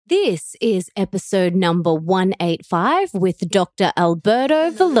This is episode number 185 with Dr. Alberto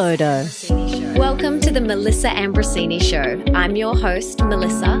Villoldo. Welcome to the Melissa Ambrosini Show. I'm your host,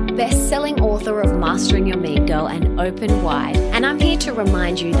 Melissa, best-selling author of Mastering Your Mean Girl and Open Wide. And I'm here to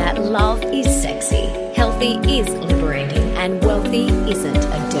remind you that love is sexy, healthy is liberating, and wealthy isn't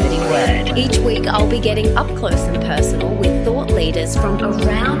a dirty word. Each week, I'll be getting up close and personal with thought leaders from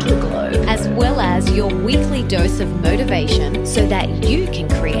around the globe, as well as your weekly dose of motivation so that you can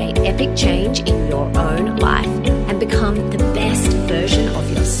create epic change in your own life and become the best version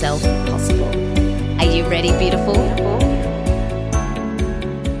of yourself possible. Are you ready, beautiful?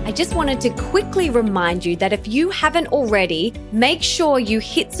 I just wanted to quickly remind you that if you haven't already, make sure you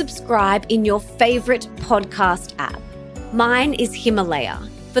hit subscribe in your favorite podcast app. Mine is Himalaya.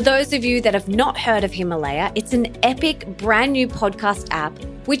 For those of you that have not heard of Himalaya, it's an epic brand new podcast app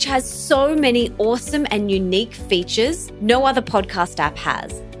which has so many awesome and unique features no other podcast app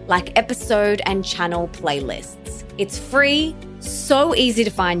has, like episode and channel playlists. It's free, so easy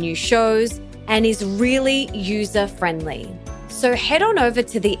to find new shows, and is really user-friendly. So head on over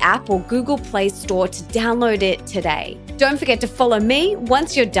to the app or Google Play Store to download it today. Don't forget to follow me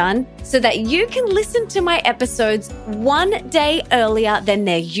once you're done so that you can listen to my episodes one day earlier than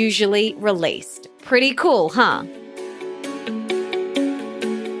they're usually released. Pretty cool, huh?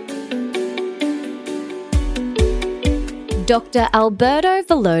 Dr. Alberto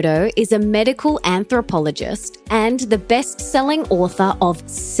Villoldo is a medical anthropologist and the best-selling author of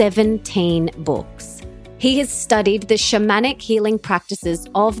 17 books. He has studied the shamanic healing practices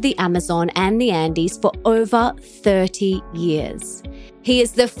of the Amazon and the Andes for over 30 years. He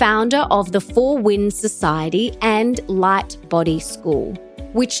is the founder of the Four Winds Society and Light Body School,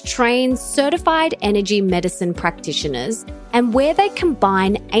 which trains certified energy medicine practitioners and where they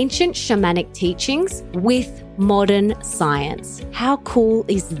combine ancient shamanic teachings with modern science. How cool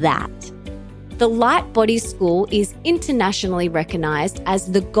is that? The Light Body School is internationally recognized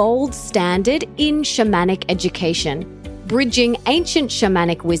as the gold standard in shamanic education, bridging ancient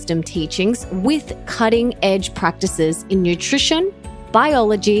shamanic wisdom teachings with cutting-edge practices in nutrition,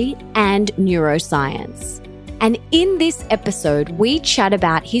 biology, and neuroscience. And in this episode, we chat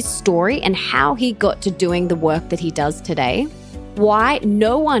about his story and how he got to doing the work that he does today, why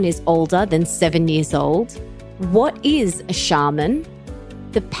no one is older than 7 years old, what is a shaman,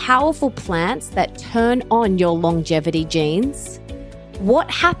 the powerful plants that turn on your longevity genes, what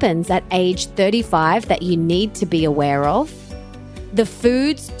happens at age 35 that you need to be aware of, the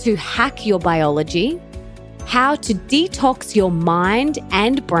foods to hack your biology, how to detox your mind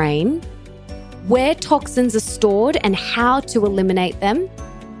and brain, where toxins are stored and how to eliminate them,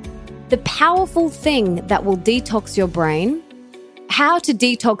 the powerful thing that will detox your brain, how to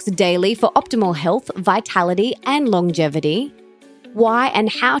detox daily for optimal health, vitality, and longevity, why and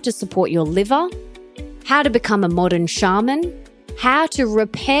how to support your liver, how to become a modern shaman, how to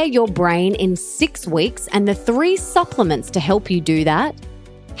repair your brain in 6 weeks and the 3 supplements to help you do that,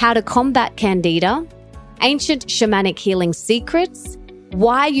 how to combat candida, ancient shamanic healing secrets,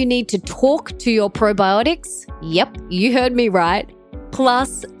 why you need to talk to your probiotics. Yep, you heard me right.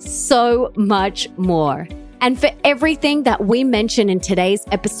 Plus so much more. And for everything that we mention in today's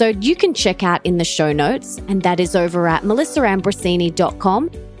episode, you can check out in the show notes, and that is over at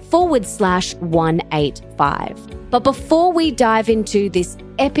melissaambrosini.com/185. But before we dive into this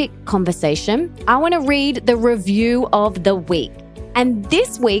epic conversation, I want to read the review of the week. And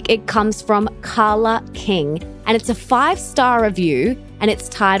this week it comes from Carla King, and it's a 5-star review, and it's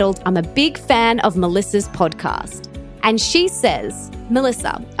titled, "I'm a big fan of Melissa's podcast." And she says,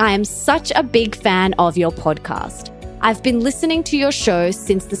 "Melissa, I am such a big fan of your podcast. I've been listening to your show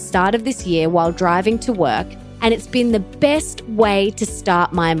since the start of this year while driving to work, and it's been the best way to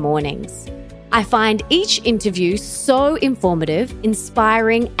start my mornings. I find each interview so informative,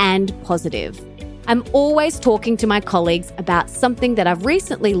 inspiring, and positive. I'm always talking to my colleagues about something that I've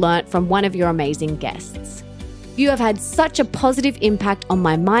recently learnt from one of your amazing guests. You have had such a positive impact on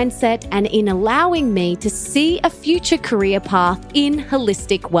my mindset and in allowing me to see a future career path in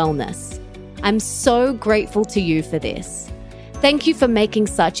holistic wellness. I'm so grateful to you for this. Thank you for making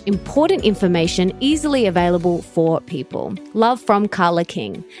such important information easily available for people. Love from Carla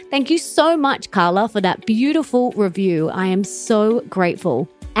King." Thank you so much, Carla, for that beautiful review. I am so grateful,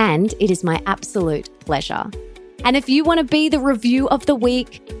 and it is my absolute pleasure. And if you want to be the review of the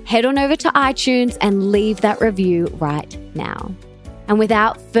week, head on over to iTunes and leave that review right now. And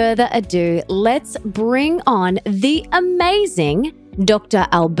without further ado, let's bring on the amazing Dr.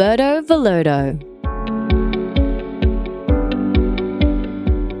 Alberto Villoldo.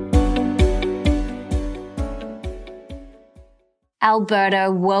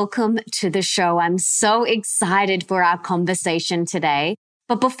 Alberto, welcome to the show. I'm so excited for our conversation today.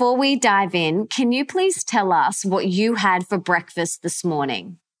 But before we dive in, can you please tell us what you had for breakfast this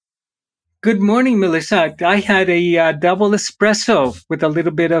morning? Good morning, Melissa. I had a double espresso with a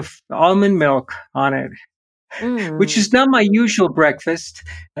little bit of almond milk on it, which is not my usual breakfast,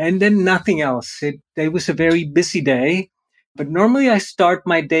 and then nothing else. It was a very busy day, but normally I start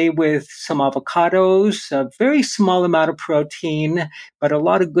my day with some avocados, a very small amount of protein, but a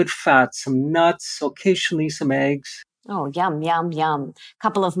lot of good fat, some nuts, occasionally some eggs. Oh, yum, yum, yum.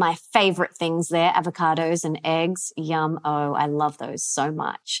 Couple of my favorite things there, avocados and eggs. Yum. Oh, I love those so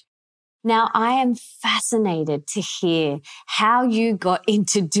much. Now, I am fascinated to hear how you got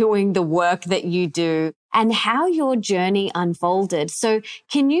into doing the work that you do and how your journey unfolded. So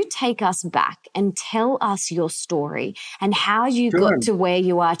can you take us back and tell us your story and how you Sure. got to where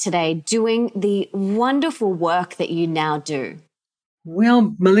you are today doing the wonderful work that you now do?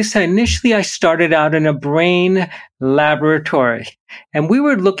 Well, Melissa, initially I started out in a brain laboratory, and we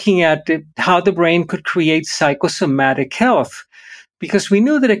were looking at how the brain could create psychosomatic health. Because we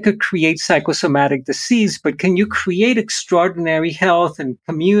knew that it could create psychosomatic disease, but can you create extraordinary health and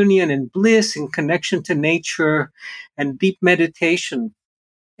communion and bliss and connection to nature and deep meditation?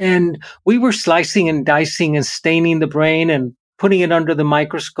 And we were slicing and dicing and staining the brain and putting it under the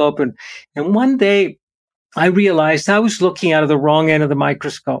microscope. And one day I realized I was looking out of the wrong end of the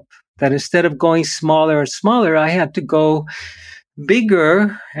microscope, that instead of going smaller and smaller, I had to go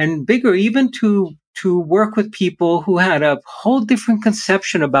bigger and bigger, even to work with people who had a whole different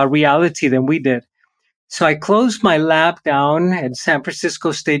conception about reality than we did. So I closed my lab down at San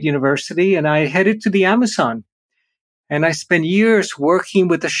Francisco State University and I headed to the Amazon. And I spent years working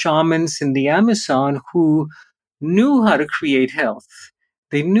with the shamans in the Amazon who knew how to create health.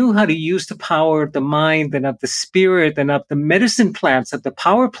 They knew how to use the power of the mind and of the spirit and of the medicine plants, of the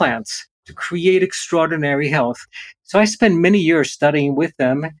power plants to create extraordinary health. So I spent many years studying with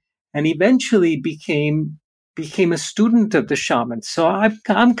them and eventually became a student of the shamans. So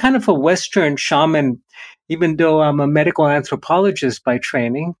I'm kind of a Western shaman, even though I'm a medical anthropologist by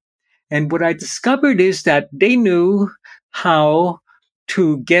training. And what I discovered is that they knew how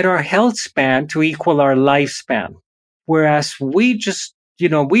to get our health span to equal our lifespan. Whereas we just,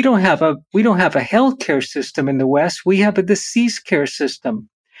 we don't have a healthcare system in the West. We have a disease care system.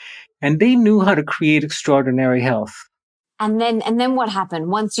 And they knew how to create extraordinary health. And then what happened?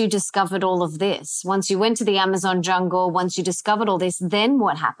 Once you discovered all of this, once you went to the Amazon jungle, once you discovered all this, then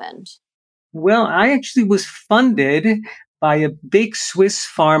what happened? Well, I actually was funded by a big Swiss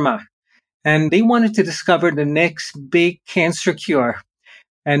pharma, and they wanted to discover the next big cancer cure.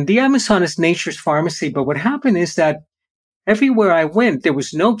 And the Amazon is nature's pharmacy. But what happened is that everywhere I went, there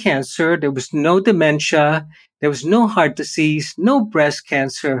was no cancer, there was no dementia, there was no heart disease, no breast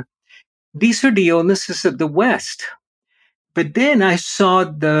cancer. These are the illnesses of the West. But then I saw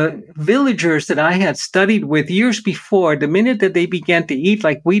the villagers that I had studied with years before, the minute that they began to eat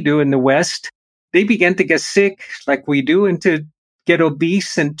like we do in the West, they began to get sick like we do and to get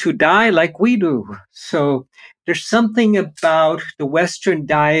obese and to die like we do. So there's something about the Western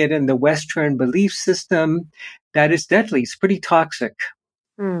diet and the Western belief system that is deadly. It's pretty toxic.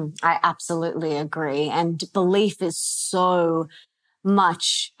 I absolutely agree. And belief is so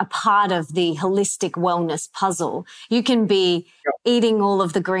much a part of the holistic wellness puzzle. You can be eating all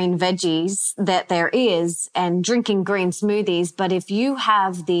of the green veggies that there is and drinking green smoothies, but if you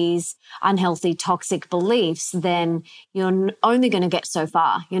have these unhealthy, toxic beliefs, then you're only going to get so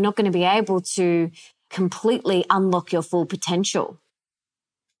far. You're not going to be able to completely unlock your full potential.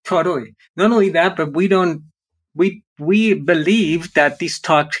 Totally. Not only that, but we believe that these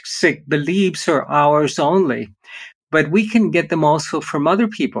toxic beliefs are ours only. But we can get them also from other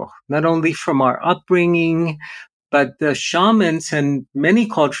people, not only from our upbringing, but the shamans and many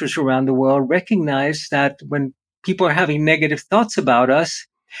cultures around the world recognize that when people are having negative thoughts about us,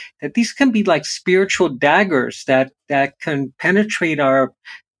 that these can be like spiritual daggers that can penetrate our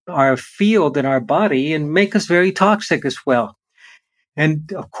field and our body and make us very toxic as well.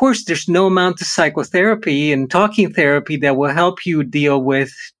 And of course, there's no amount of psychotherapy and talking therapy that will help you deal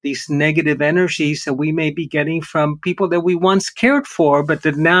with these negative energies that we may be getting from people that we once cared for, but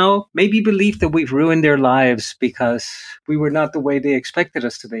that now maybe believe that we've ruined their lives because we were not the way they expected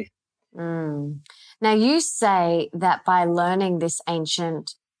us to be. Now, you say that by learning this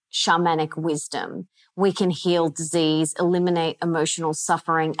ancient shamanic wisdom, we can heal disease, eliminate emotional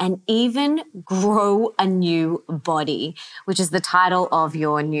suffering, and even grow a new body, which is the title of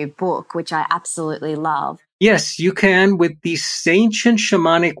your new book, which I absolutely love. Yes, you can with this ancient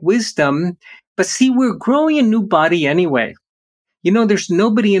shamanic wisdom. But see, we're growing a new body anyway. There's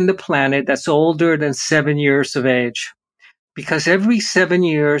nobody in the planet that's older than 7 years of age, because every 7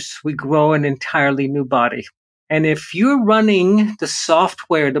 years we grow an entirely new body. And if you're running the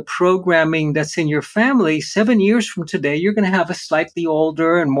software, the programming that's in your family, 7 years from today, you're going to have a slightly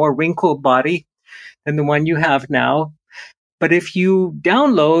older and more wrinkled body than the one you have now. But if you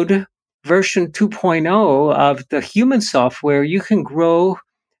download version 2.0 of the human software, you can grow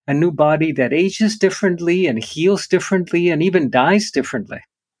a new body that ages differently and heals differently and even dies differently.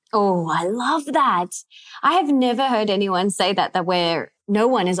 Oh, I love that. I have never heard anyone say that where no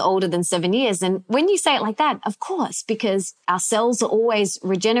one is older than 7 years. And when you say it like that, of course, because our cells are always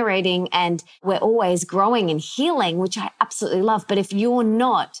regenerating and we're always growing and healing, which I absolutely love. But if you're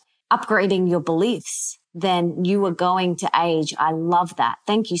not upgrading your beliefs, then you are going to age. I love that.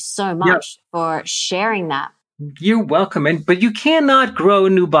 Thank you so much for sharing that. You're welcome. But you cannot grow a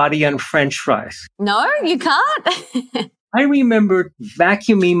new body on French fries. No, you can't. I remember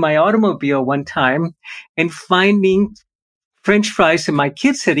vacuuming my automobile one time and finding French fries that my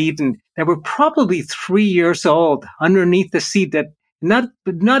kids had eaten that were probably 3 years old underneath the seat that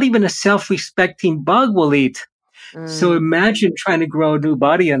not even a self-respecting bug will eat. So imagine trying to grow a new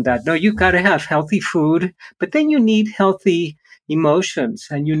body on that. No, you've got to have healthy food, but then you need healthy emotions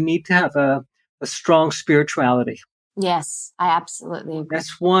and you need to have a strong spirituality. Yes, I absolutely agree.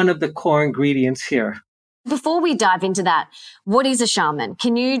 That's one of the core ingredients here. Before we dive into that, what is a shaman?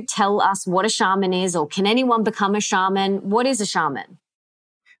 Can you tell us what a shaman is, or can anyone become a shaman? What is a shaman?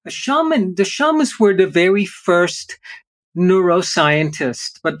 The shamans were the very first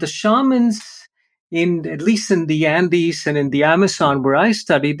neuroscientists, but the shamans at least in the Andes and in the Amazon where I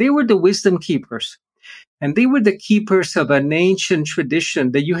studied, they were the wisdom keepers. And they were the keepers of an ancient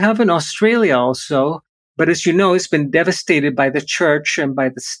tradition that you have in Australia also. But as you know, it's been devastated by the church and by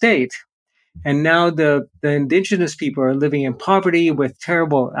the state. And now the indigenous people are living in poverty with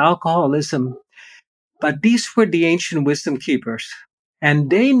terrible alcoholism. But these were the ancient wisdom keepers. And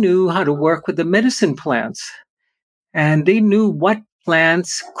they knew how to work with the medicine plants. And they knew what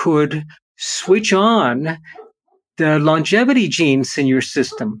plants could switch on the longevity genes in your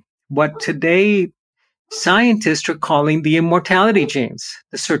system, what today scientists are calling the immortality genes,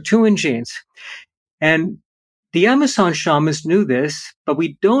 the sirtuin genes. And the Amazon shamans knew this, but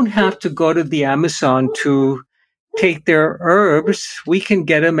we don't have to go to the Amazon to take their herbs. We can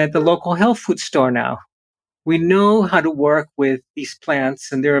get them at the local health food store now. We know how to work with these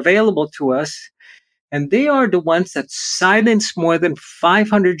plants and they're available to us. And they are the ones that silence more than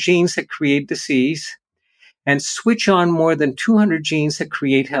 500 genes that create disease and switch on more than 200 genes that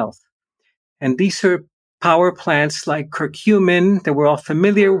create health. And these are power plants like curcumin that we're all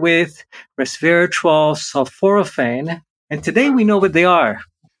familiar with, resveratrol, sulforaphane. And today we know what they are.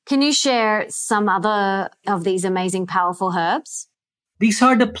 Can you share some other of these amazing, powerful herbs? These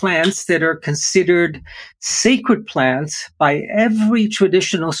are the plants that are considered sacred plants by every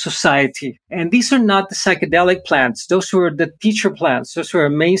traditional society. And these are not the psychedelic plants. Those were the teacher plants. Those were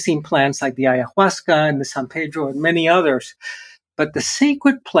amazing plants like the ayahuasca and the San Pedro and many others. But the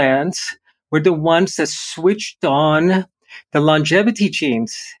sacred plants were the ones that switched on the longevity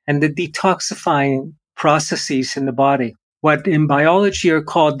genes and the detoxifying processes in the body, what in biology are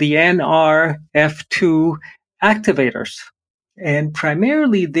called the NRF2 activators. And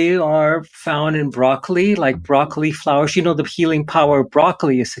primarily they are found in broccoli, like broccoli flowers. The healing power of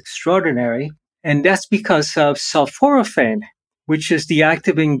broccoli is extraordinary. And that's because of sulforaphane, which is the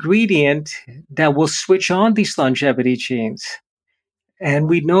active ingredient that will switch on these longevity genes. And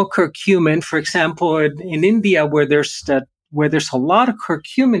we know curcumin, for example, in India, where there's a lot of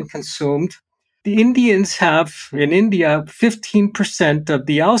curcumin consumed, the Indians have in India 15% of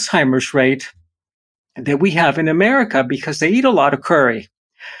the Alzheimer's rate that we have in America because they eat a lot of curry.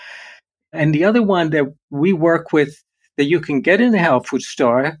 And the other one that we work with that you can get in the health food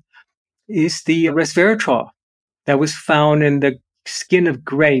store is the resveratrol that was found in the skin of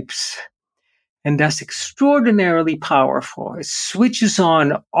grapes. And that's extraordinarily powerful. It switches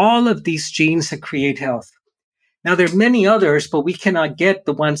on all of these genes that create health. Now, there are many others, but we cannot get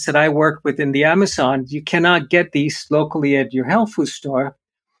the ones that I work with in the Amazon. You cannot get these locally at your health food store.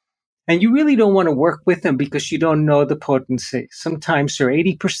 And you really don't want to work with them because you don't know the potency. Sometimes they're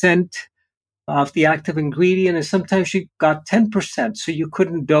 80% of the active ingredient, and sometimes you got 10%, so you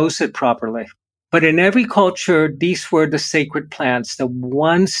couldn't dose it properly. But in every culture, these were the sacred plants, the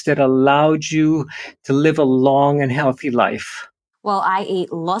ones that allowed you to live a long and healthy life. Well, I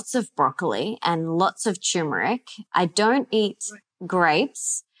eat lots of broccoli and lots of turmeric. I don't eat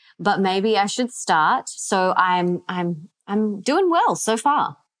grapes, but maybe I should start. So I'm doing well so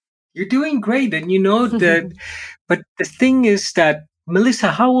far. You're doing great. And you know that, but the thing is that,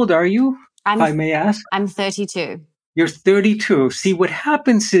 Melissa, how old are you, if I may ask? I'm 32. You're 32. See, what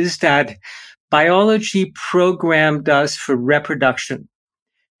happens is that biology programmed us for reproduction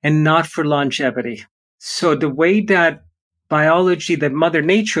and not for longevity. So the way that biology, that Mother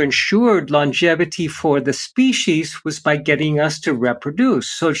Nature ensured longevity for the species was by getting us to reproduce.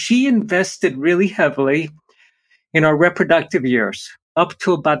 So she invested really heavily in our reproductive years up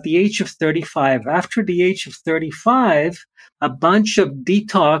to about the age of 35. After the age of 35, a bunch of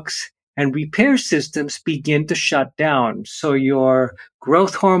detox and repair systems begin to shut down. So your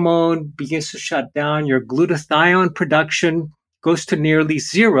growth hormone begins to shut down, your glutathione production goes to nearly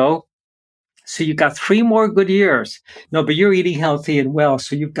zero. So you got 3 more good years. No, but you're eating healthy and well.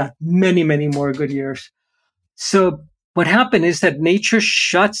 So you've got many, many more good years. So what happened is that nature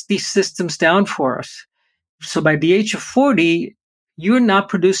shuts these systems down for us. So by the age of 40, you're not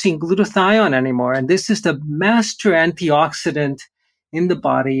producing glutathione anymore. And this is the master antioxidant in the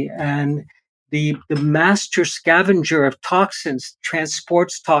body and the master scavenger of toxins,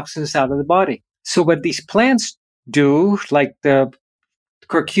 transports toxins out of the body. So what these plants do, like the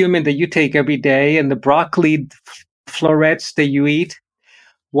curcumin that you take every day and the broccoli florets that you eat,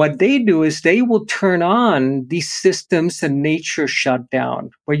 what they do is they will turn on these systems and nature shut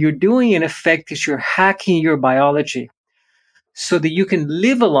down. What you're doing in effect is you're hacking your biology so that you can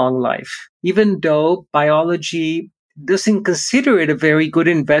live a long life, even though biology doesn't consider it a very good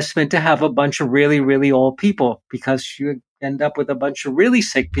investment to have a bunch of really, really old people because you end up with a bunch of really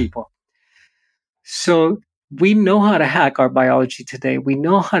sick people. So we know how to hack our biology today. We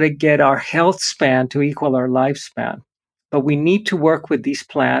know how to get our health span to equal our lifespan. But we need to work with these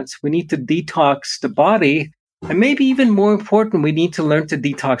plants. We need to detox the body. And maybe even more important, we need to learn to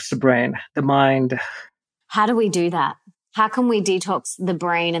detox the brain, the mind. How do we do that? How can we detox the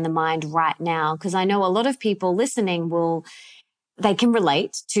brain and the mind right now? Because I know a lot of people listening they can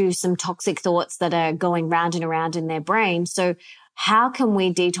relate to some toxic thoughts that are going round and around in their brain. So how can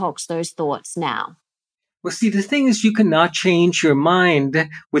we detox those thoughts now? Well, see, the thing is, you cannot change your mind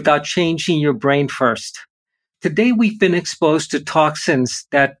without changing your brain first. Today, we've been exposed to toxins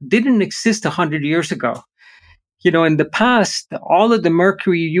that didn't exist 100 years ago. You know, in the past, all of the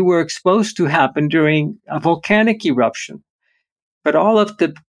mercury you were exposed to happened during a volcanic eruption. But all of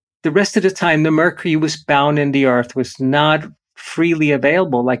the rest of the time, the mercury was bound in the earth, was not freely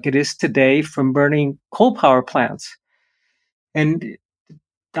available like it is today from burning coal power plants. And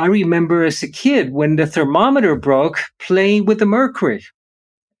I remember as a kid when the thermometer broke, playing with the mercury.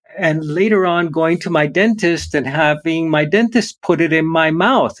 And later on, going to my dentist and having my dentist put it in my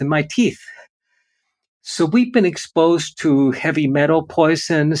mouth, in my teeth. So we've been exposed to heavy metal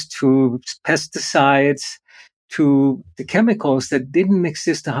poisons, to pesticides, to the chemicals that didn't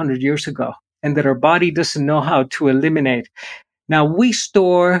exist 100 years ago and that our body doesn't know how to eliminate. Now, we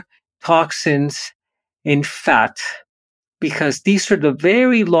store toxins in fat because these are the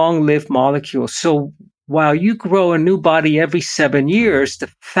very long-lived molecules. So while you grow a new body every 7 years,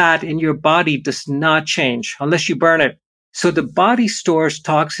 the fat in your body does not change unless you burn it. So the body stores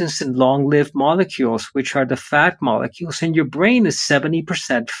toxins in long-lived molecules, which are the fat molecules, and your brain is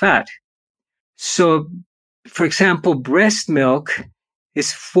 70% fat. So, for example, breast milk is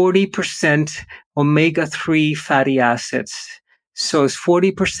 40% omega-3 fatty acids. So it's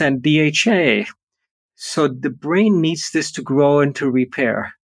 40% DHA. So the brain needs this to grow and to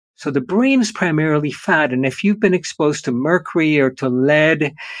repair. So the brain is primarily fat. And if you've been exposed to mercury or to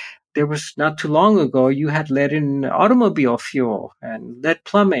lead, there was not too long ago, you had lead in automobile fuel and lead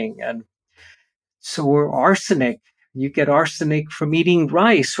plumbing. And so or arsenic. You get arsenic from eating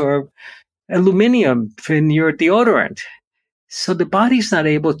rice or aluminum in your deodorant. So the body's not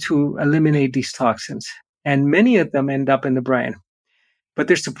able to eliminate these toxins. And many of them end up in the brain. But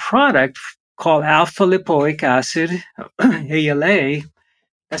there's a product called alpha lipoic acid, ALA,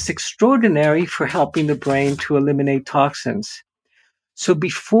 that's extraordinary for helping the brain to eliminate toxins. So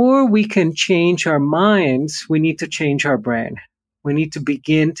before we can change our minds, we need to change our brain. We need to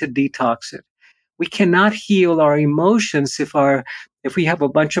begin to detox it. We cannot heal our emotions if we have a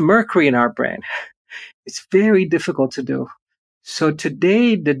bunch of mercury in our brain. It's very difficult to do. So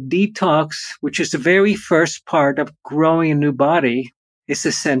today, the detox, which is the very first part of growing a new body, is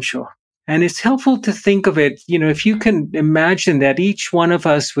essential. And it's helpful to think of it, if you can imagine that each one of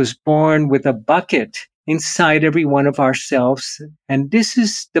us was born with a bucket inside every one of our cells. And this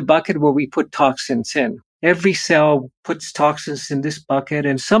is the bucket where we put toxins in. Every cell puts toxins in this bucket,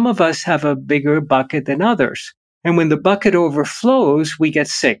 and some of us have a bigger bucket than others. And when the bucket overflows, we get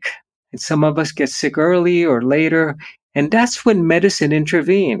sick. And some of us get sick early or later. And that's when medicine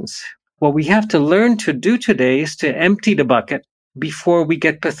intervenes. What we have to learn to do today is to empty the bucket before we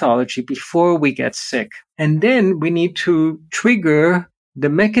get pathology, before we get sick. And then we need to trigger the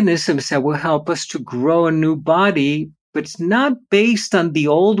mechanisms that will help us to grow a new body, but it's not based on the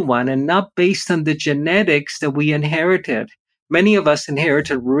old one and not based on the genetics that we inherited. Many of us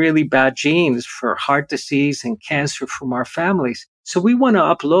inherited really bad genes for heart disease and cancer from our families. So we want to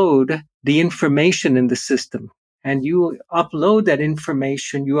upload the information in the system. And you upload that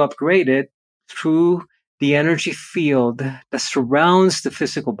information, you upgrade it through the energy field that surrounds the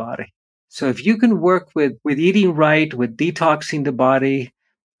physical body. So if you can work with eating right, with detoxing the body,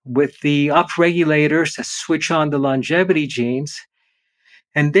 with the upregulators that switch on the longevity genes,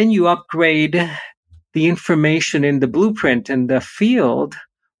 and then you upgrade the information in the blueprint and the field,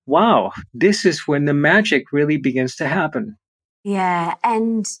 wow, this is when the magic really begins to happen. Yeah.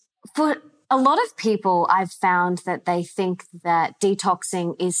 And for a lot of people, I've found that they think that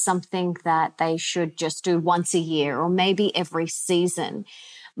detoxing is something that they should just do once a year or maybe every season.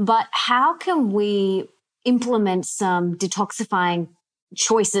 But how can we implement some detoxifying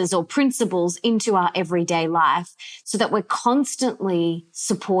choices or principles into our everyday life so that we're constantly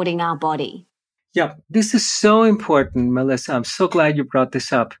supporting our body? Yeah, this is so important, Melissa. I'm so glad you brought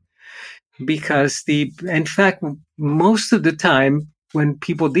this up because in fact, most of the time when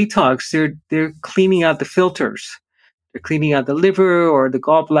people detox, they're cleaning out the filters. They're cleaning out the liver or the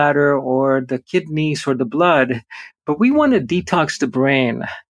gallbladder or the kidneys or the blood. But we want to detox the brain.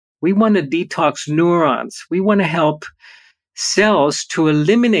 We want to detox neurons. We want to help cells to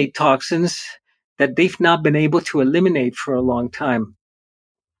eliminate toxins that they've not been able to eliminate for a long time.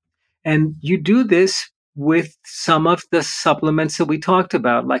 And you do this with some of the supplements that we talked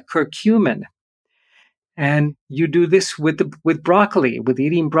about, like curcumin. And you do this with broccoli, with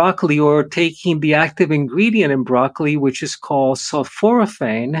eating broccoli or taking the active ingredient in broccoli, which is called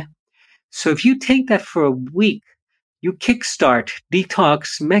sulforaphane. So if you take that for a week, you kickstart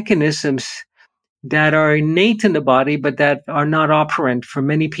detox mechanisms that are innate in the body, but that are not operant for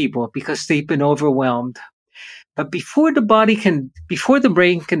many people because they've been overwhelmed. But before the brain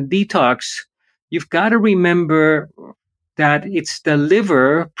can detox, you've got to remember that it's the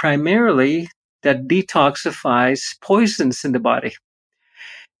liver primarily that detoxifies poisons in the body.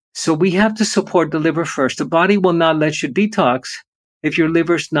 So we have to support the liver first. The body will not let you detox if your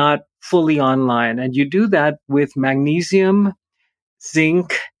liver's not fully online. And you do that with magnesium,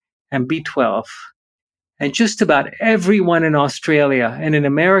 zinc, and B12. And just about everyone in Australia and in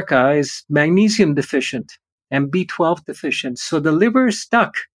America is magnesium deficient and B12 deficient. So the liver is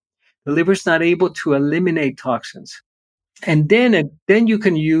stuck. The liver's not able to eliminate toxins. And then you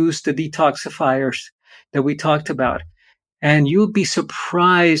can use the detoxifiers that we talked about. And you'll be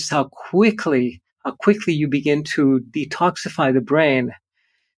surprised how quickly you begin to detoxify the brain,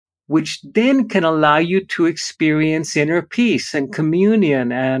 which then can allow you to experience inner peace and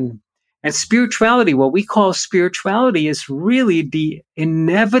communion and spirituality. What we call spirituality is really the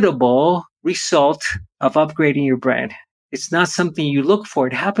inevitable result of upgrading your brain. It's not something you look for.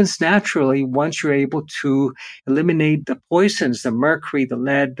 It happens naturally once you're able to eliminate the poisons, the mercury, the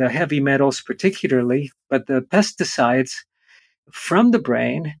lead, the heavy metals particularly, but the pesticides from the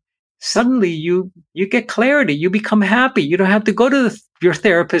brain. Suddenly you get clarity. You become happy. You don't have to go to your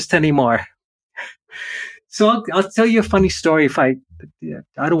therapist anymore. So I'll tell you a funny story. I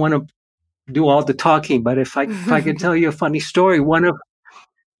don't want to do all the talking, but if I can tell you a funny story, one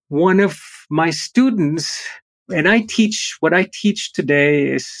of my students, and what I teach today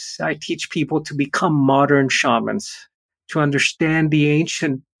is I teach people to become modern shamans, to understand the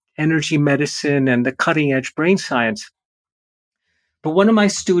ancient energy medicine and the cutting edge brain science. But one of my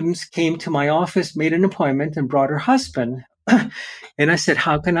students came to my office, made an appointment, and brought her husband. And I said,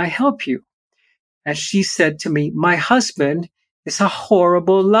 "How can I help you?" And she said to me, "My husband is a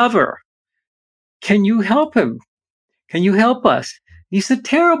horrible lover. Can you help him? Can you help us? He's a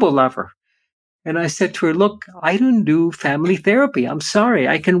terrible lover." And I said to her, "Look, I don't do family therapy. I'm sorry.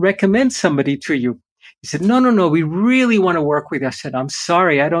 I can recommend somebody to you." He said, No, we really want to work with you." I said, "I'm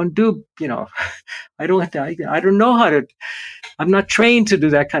sorry. I don't do, I don't know how to, I'm not trained to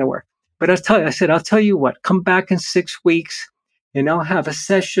do that kind of work. But I'll tell you what, come back in 6 weeks and I'll have a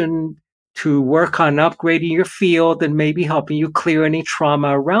session to work on upgrading your field and maybe helping you clear any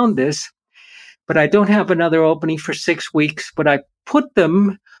trauma around this. But I don't have another opening for 6 weeks, but I put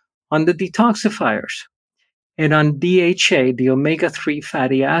them on the detoxifiers and on DHA, the omega-3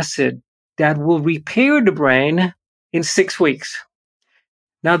 fatty acid, that will repair the brain in 6 weeks.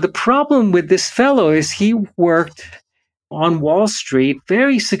 Now, the problem with this fellow is he worked on Wall Street,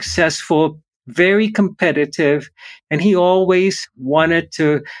 very successful very competitive, and he always wanted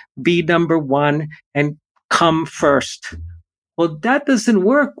to be number one and come first. Well, that doesn't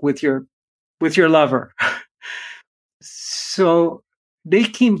work with your lover. So they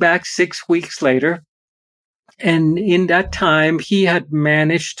came back 6 weeks later. And in that time, he had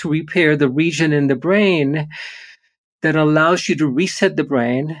managed to repair the region in the brain that allows you to reset the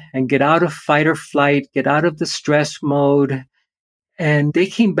brain and get out of fight or flight, get out of the stress mode. And they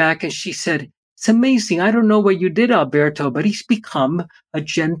came back and she said, it's amazing. I don't know what you did, Alberto, but he's become a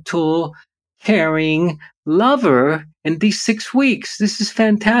gentle, caring lover in these 6 weeks. This is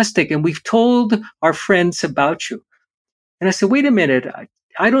fantastic. And we've told our friends about you. And I said, wait a minute.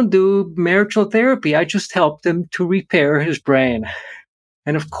 I don't do marital therapy. I just helped him to repair his brain.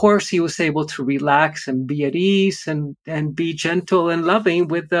 And of course, he was able to relax and be at ease and be gentle and loving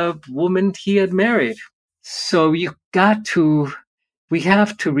with the woman he had married. So we have to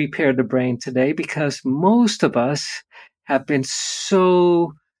repair the brain today because most of us have been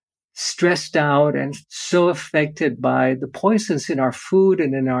so stressed out and so affected by the poisons in our food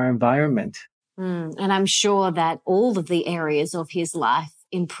and in our environment. And I'm sure that all of the areas of his life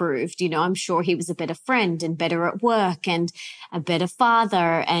improved. You know, I'm sure he was a better friend and better at work and a better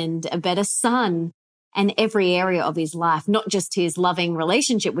father and a better son, and every area of his life, not just his loving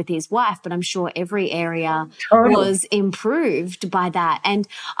relationship with his wife, but I'm sure every area was improved by that. And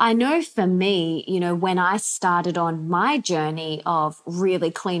I know for me, you know, when I started on my journey of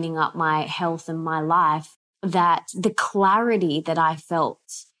really cleaning up my health and my life, that the clarity that I felt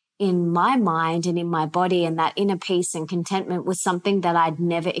in my mind and in my body and that inner peace and contentment was something that I'd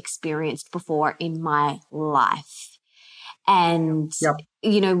never experienced before in my life. And,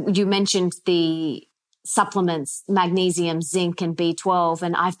 you know, you mentioned the supplements, magnesium, zinc, and B12,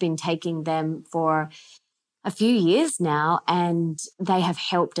 and I've been taking them for a few years now, and they have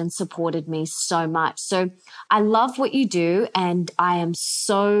helped and supported me so much. So I love what you do, and I am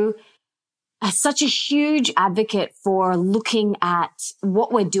such a huge advocate for looking at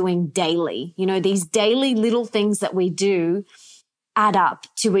what we're doing daily. You know, these daily little things that we do add up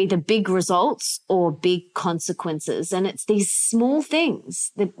to either big results or big consequences. And it's these small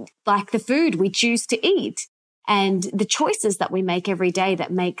things that, like the food we choose to eat and the choices that we make every day, that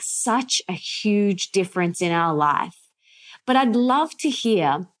make such a huge difference in our life. But I'd love to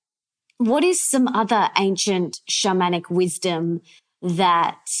hear, what is some other ancient shamanic wisdom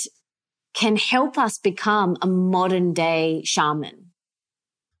that can help us become a modern day shaman?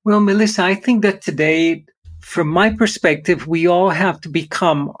 Well, Melissa, I think that today, from my perspective, we all have to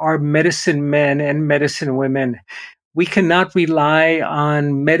become our medicine men and medicine women. We cannot rely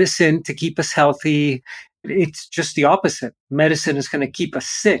on medicine to keep us healthy. It's just the opposite. Medicine is going to keep us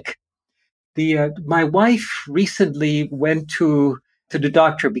sick. My wife recently went to the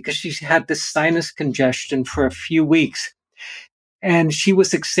doctor because she had this sinus congestion for a few weeks. And she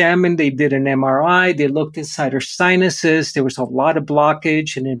was examined. They did an MRI. They looked inside her sinuses. There was a lot of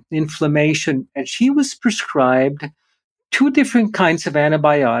blockage and inflammation. And she was prescribed 2 different kinds of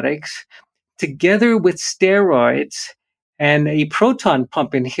antibiotics together with steroids and a proton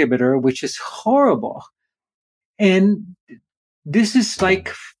pump inhibitor, which is horrible. And this is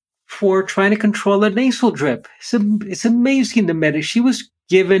like for trying to control a nasal drip. It's amazing, the medic. She was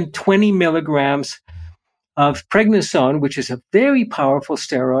given 20 milligrams of prednisone, which is a very powerful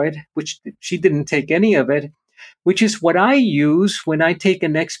steroid, which she didn't take any of it, which is what I use when I take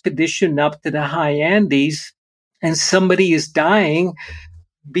an expedition up to the high Andes and somebody is dying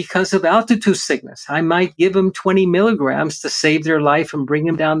because of altitude sickness. I might give them 20 milligrams to save their life and bring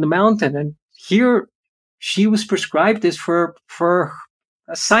them down the mountain. And here she was prescribed this for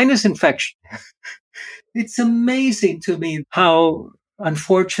a sinus infection. It's amazing to me how,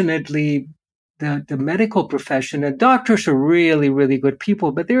 unfortunately, the medical profession, and doctors are really, really good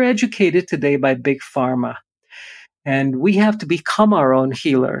people, but they're educated today by big pharma. And we have to become our own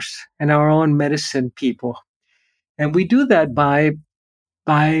healers and our own medicine people. And we do that by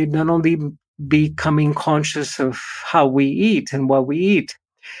not only becoming conscious of how we eat and what we eat,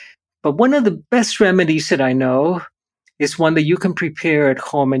 but one of the best remedies that I know is one that you can prepare at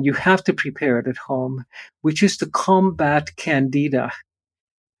home, and you have to prepare it at home, which is to combat candida.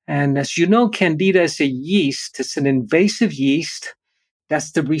 And as you know, candida is a yeast. It's an invasive yeast.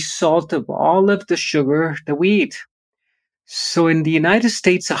 That's the result of all of the sugar that we eat. So in the United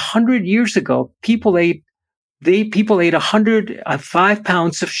States, 100 years ago, people ate 5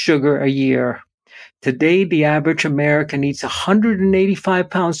 pounds of sugar a year. Today, the average American eats 185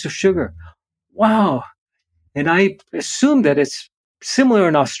 pounds of sugar. Wow. And I assume that it's similar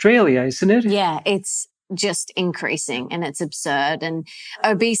in Australia, isn't it? Yeah, it's just increasing and it's absurd. And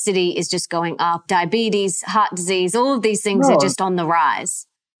obesity is just going up. Diabetes, heart disease, all of these things are just on the rise.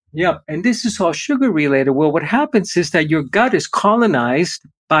 Yeah. And this is all sugar related. Well, what happens is that your gut is colonized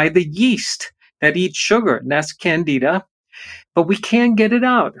by the yeast that eats sugar, and that's candida, but we can't get it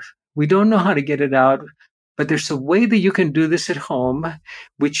out. We don't know how to get it out, but there's a way that you can do this at home,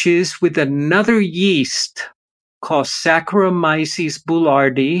 which is with another yeast called Saccharomyces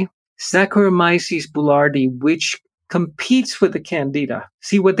boulardii. Saccharomyces boulardii, which competes with the candida.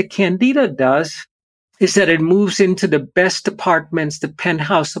 See, what the candida does is that it moves into the best apartments, the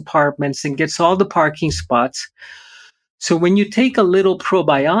penthouse apartments, and gets all the parking spots. So when you take a little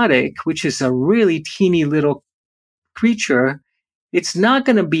probiotic, which is a really teeny little creature, it's not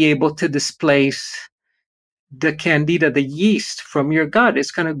going to be able to displace the candida, the yeast from your gut.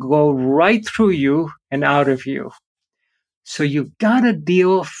 It's going to go right through you and out of you. So you've got to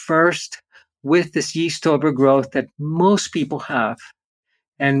deal first with this yeast overgrowth that most people have.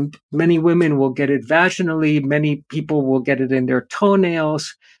 And many women will get it vaginally. Many people will get it in their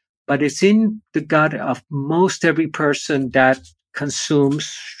toenails, but it's in the gut of most every person that consumes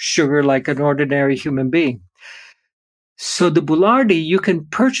sugar like an ordinary human being. So the Boulardii, you can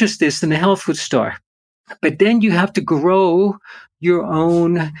purchase this in a health food store, but then you have to grow your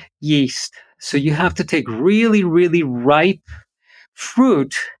own yeast. So you have to take really, really ripe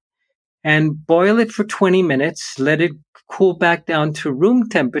fruit and boil it for 20 minutes, let it cool back down to room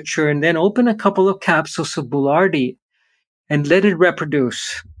temperature, and then open a couple of capsules of Boulardii and let it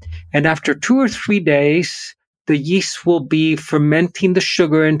reproduce. And after 2 or 3 days, the yeast will be fermenting the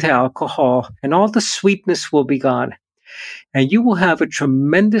sugar into alcohol, and all the sweetness will be gone. And you will have a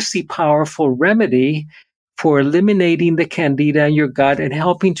tremendously powerful remedy for eliminating the candida in your gut and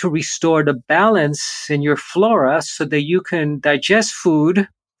helping to restore the balance in your flora so that you can digest food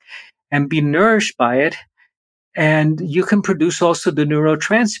and be nourished by it. And you can produce also the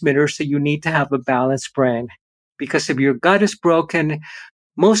neurotransmitters that you need to have a balanced brain. Because if your gut is broken,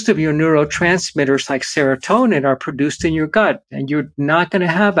 most of your neurotransmitters like serotonin are produced in your gut, and you're not going to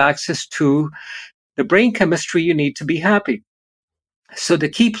have access to the brain chemistry you need to be happy. So the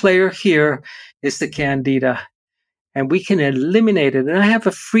key player here is the candida, and we can eliminate it. And I have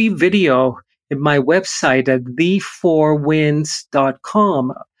a free video in my website at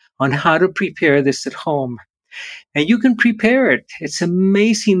the4wins.com on how to prepare this at home. And you can prepare it. It's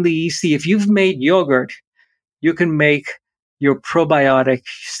amazingly easy. If you've made yogurt, you can make your probiotic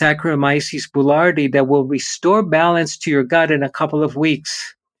Saccharomyces boulardii that will restore balance to your gut in a couple of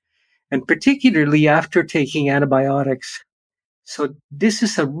weeks, and particularly after taking antibiotics. So this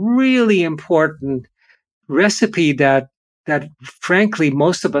is a really important recipe that frankly,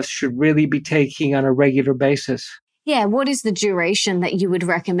 most of us should really be taking on a regular basis. Yeah. What is the duration that you would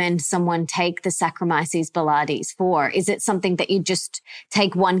recommend someone take the Saccharomyces boulardii for? Is it something that you just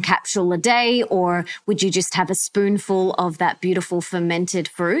take one capsule a day, or would you just have a spoonful of that beautiful fermented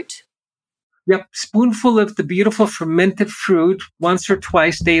fruit? Yep. Spoonful of the beautiful fermented fruit once or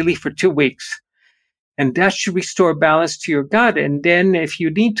twice daily for 2 weeks. And that should restore balance to your gut. And then if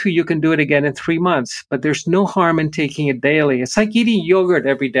you need to, you can do it again in 3 months. But there's no harm in taking it daily. It's like eating yogurt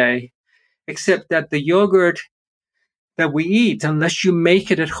every day, except that the yogurt that we eat, unless you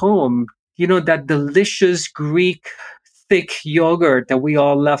make it at home, you know, that delicious Greek thick yogurt that we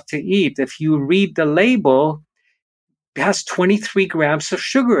all love to eat, if you read the label, it has 23 grams of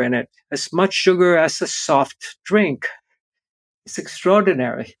sugar in it, as much sugar as a soft drink. It's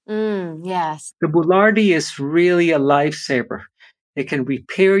extraordinary. Yes. The Boulardii is really a lifesaver. It can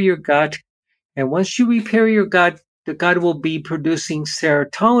repair your gut. And once you repair your gut, the gut will be producing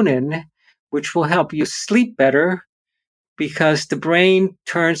serotonin, which will help you sleep better, because the brain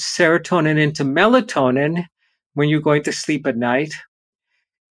turns serotonin into melatonin when you're going to sleep at night.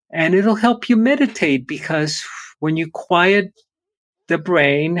 And it'll help you meditate, because when you quiet the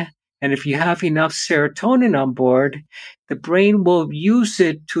brain, and if you have enough serotonin on board, the brain will use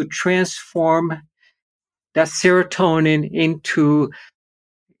it to transform that serotonin into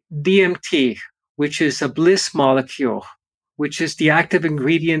DMT, which is a bliss molecule, which is the active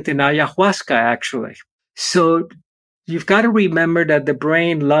ingredient in ayahuasca, actually. So you've got to remember that the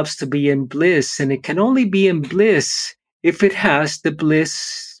brain loves to be in bliss, and it can only be in bliss if it has the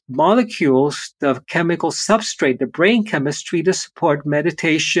bliss molecules, the chemical substrate, the brain chemistry to support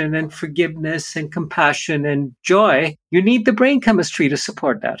meditation and forgiveness and compassion and joy. You need the brain chemistry to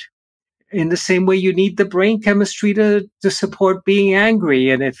support that. In the same way, you need the brain chemistry to support being angry.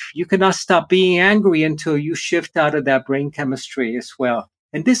 And if you cannot stop being angry until you shift out of that brain chemistry as well.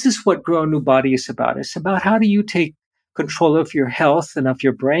 And this is what Grow a New Body is about. It's about how do you take control of your health and of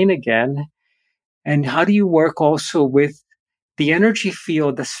your brain again, And how do you work also with the energy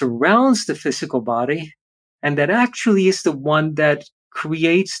field that surrounds the physical body, and that actually is the one that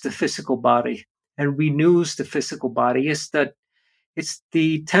creates the physical body and renews the physical body? It's the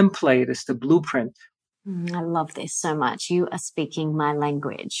template, it's the blueprint. I love this so much. You are speaking my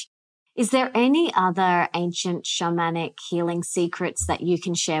language. Is there any other ancient shamanic healing secrets that you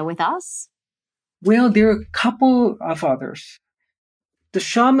can share with us? Well, there are a couple of others. The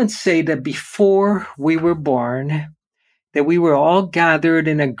shamans say that before we were born, that we were all gathered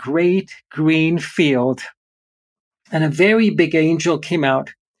in a great green field, and a very big angel came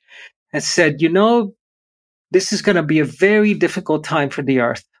out and said, this is going to be a very difficult time for the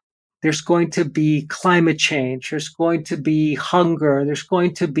earth. There's going to be climate change. There's going to be hunger. There's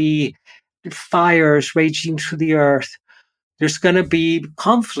going to be fires raging through the earth. There's going to be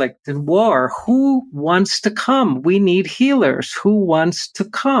conflict and war. Who wants to come? We need healers. Who wants to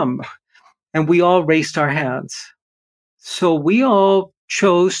come? And we all raised our hands. So we all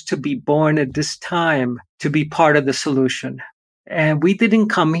chose to be born at this time to be part of the solution. And we didn't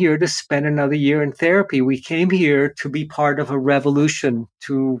come here to spend another year in therapy. We came here to be part of a revolution,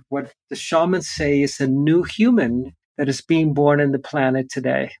 to what the shamans say is a new human that is being born on the planet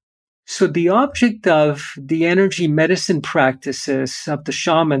today. So the object of the energy medicine practices of the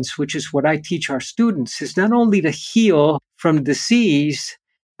shamans, which is what I teach our students, is not only to heal from disease,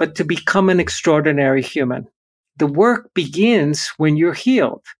 but to become an extraordinary human. The work begins when you're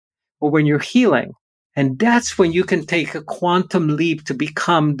healed or when you're healing. And that's when you can take a quantum leap to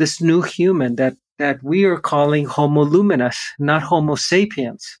become this new human that we are calling Homo luminous, not Homo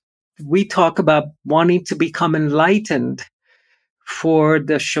sapiens. We talk about wanting to become enlightened. For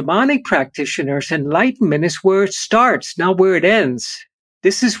the shamanic practitioners, enlightenment is where it starts, not where it ends.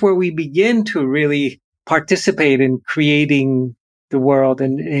 This is where we begin to really participate in creating the world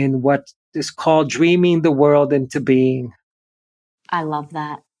and in what is called dreaming the world into being. I love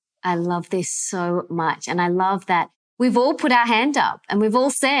that. I love this so much. And I love that we've all put our hand up and we've all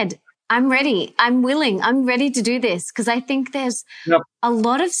said, I'm ready, I'm willing, I'm ready to do this. Because I think there's a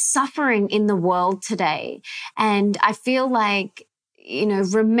lot of suffering in the world today. And I feel like,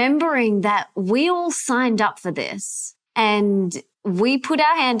 remembering that we all signed up for this and we put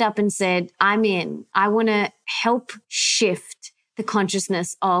our hand up and said, I'm in. I want to help shift the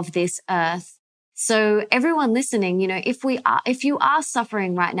consciousness of this earth. So everyone listening, if you are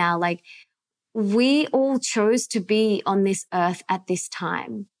suffering right now, like we all chose to be on this earth at this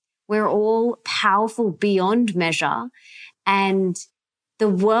time. We're all powerful beyond measure, and the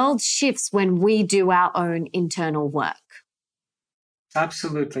world shifts when we do our own internal work.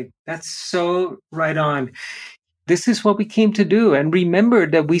 Absolutely. That's so right on. This is what we came to do. And remember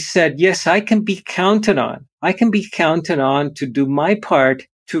that we said, yes, I can be counted on. I can be counted on to do my part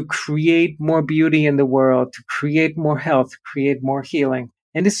to create more beauty in the world, to create more health, create more healing.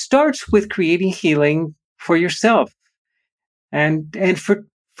 And it starts with creating healing for yourself and for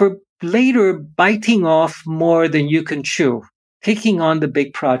later biting off more than you can chew, taking on the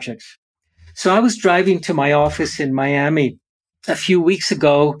big projects. So I was driving to my office in Miami a few weeks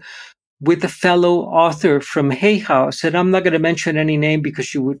ago with a fellow author from Hay House, and I'm not going to mention any name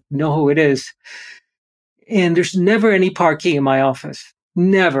because you would know who it is. And there's never any parking in my office.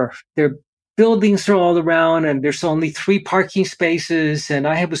 Never. Their buildings are all around and there's only 3 parking spaces. And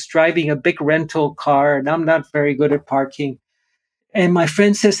I was driving a big rental car and I'm not very good at parking. And my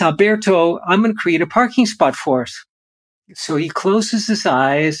friend says, Alberto, I'm going to create a parking spot for us. So he closes his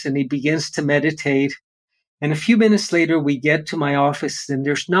eyes and he begins to meditate. And a few minutes later, we get to my office and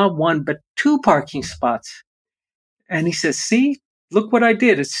there's not 1, but 2 parking spots. And he says, see, look what I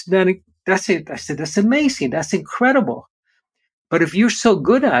did. That's it. I said, that's amazing. That's incredible. But if you're so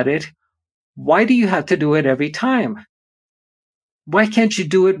good at it, why do you have to do it every time? Why can't you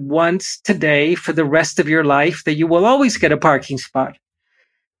do it once today for the rest of your life that you will always get a parking spot?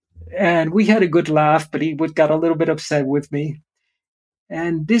 And we had a good laugh, but he got a little bit upset with me.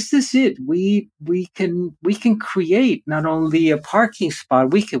 And this is it. We can create not only a parking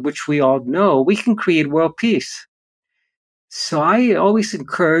spot, which we all know, we can create world peace. So I always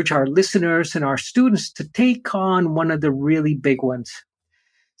encourage our listeners and our students to take on one of the really big ones.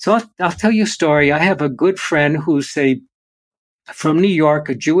 So I'll tell you a story. I have a good friend who's from New York,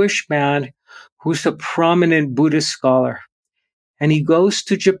 a Jewish man who's a prominent Buddhist scholar. And he goes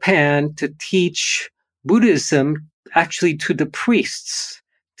to Japan to teach Buddhism actually to the priests,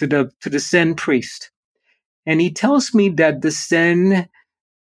 to the Zen priest. And he tells me that the Zen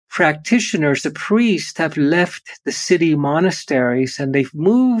practitioners, the priests, have left the city monasteries and they've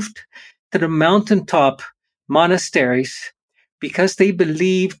moved to the mountaintop monasteries because they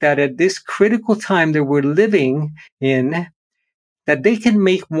believe that at this critical time that we're living in, that they can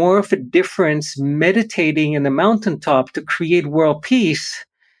make more of a difference meditating in the mountaintop to create world peace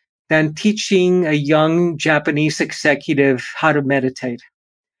than teaching a young Japanese executive how to meditate.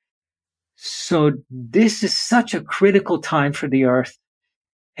 So this is such a critical time for the earth.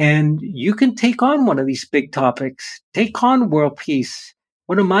 And you can take on one of these big topics. Take on world peace.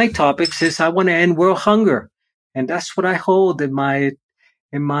 One of my topics is I want to end world hunger. And that's what I hold in my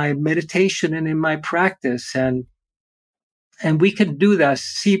meditation and in my practice. And we can do that.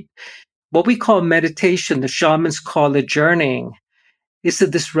 See, what we call meditation, the shamans call it journeying, is a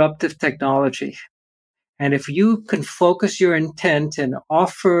disruptive technology. And if you can focus your intent and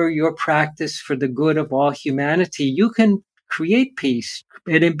offer your practice for the good of all humanity, you can create peace.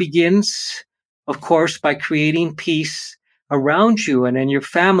 And it begins, of course, by creating peace around you and in your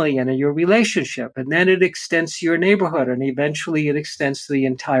family and in your relationship. And then it extends to your neighborhood, and eventually it extends to the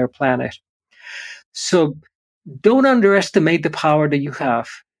entire planet. So don't underestimate the power that you have.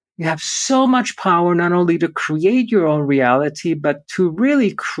 You have so much power not only to create your own reality, but to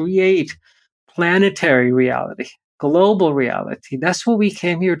really create planetary reality, global reality. That's what we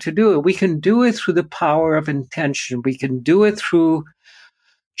came here to do. We can do it through the power of intention. We can do it through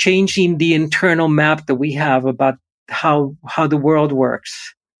changing the internal map that we have about how the world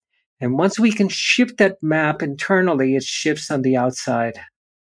works. And once we can shift that map internally, it shifts on the outside.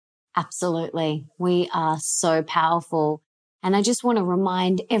 Absolutely. We are so powerful. And I just want to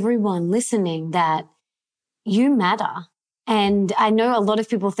remind everyone listening that you matter. And I know a lot of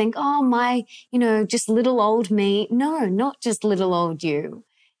people think, oh, my, just little old me. No, not just little old you.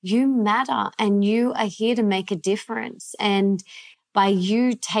 You matter, and you are here to make a difference. And by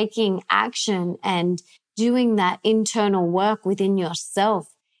you taking action and doing that internal work within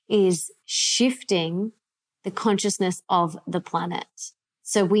yourself is shifting the consciousness of the planet.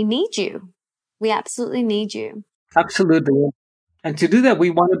 So we need you. We absolutely need you. Absolutely. And to do that, we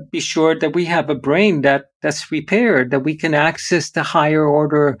want to be sure that we have a brain that's repaired, that we can access the higher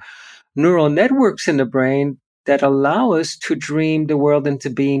order neural networks in the brain that allow us to dream the world into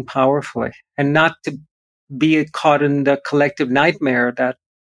being powerfully and not to be caught in the collective nightmare that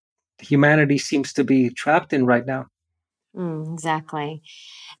humanity seems to be trapped in right now. Exactly.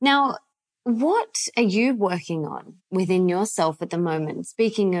 Now, what are you working on within yourself at the moment?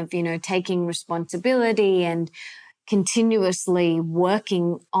 Speaking of, taking responsibility and continuously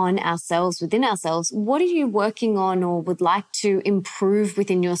working on ourselves, within ourselves, what are you working on or would like to improve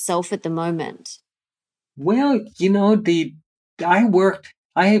within yourself at the moment? Well,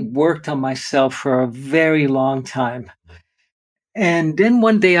 I have worked on myself for a very long time. And then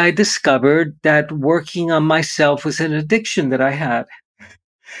one day I discovered that working on myself was an addiction that I had.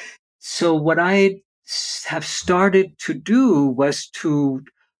 So what I have started to do was to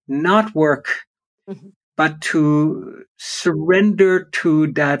not work, but to surrender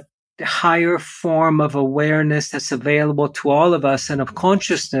to that higher form of awareness that's available to all of us and of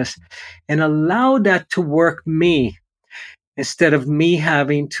consciousness, and allow that to work me instead of me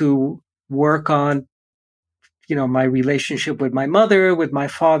having to work on, my relationship with my mother, with my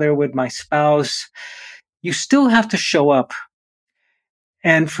father, with my spouse. You still have to show up.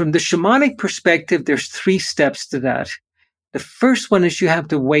 And from the shamanic perspective, there's 3 steps to that. The first one is you have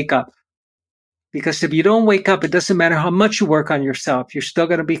to wake up. Because if you don't wake up, it doesn't matter how much you work on yourself. You're still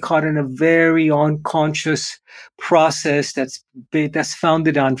going to be caught in a very unconscious process that's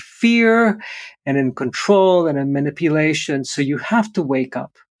founded on fear and in control and in manipulation. So you have to wake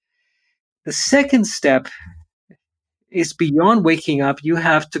up. The second step is beyond waking up. You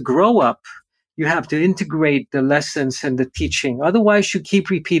have to grow up. You have to integrate the lessons and the teaching. Otherwise, you keep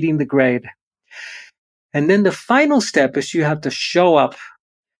repeating the grade. And then the final step is you have to show up.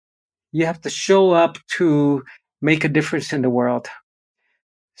 You have to show up to make a difference in the world.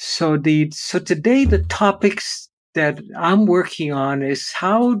 So today the topics that I'm working on is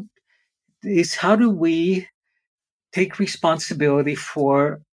how do we take responsibility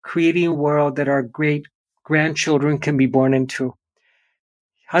for creating a world that our great grandchildren can be born into?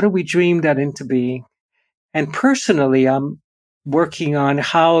 How do we dream that into being? And personally, I'm working on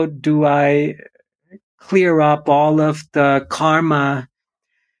how do I clear up all of the karma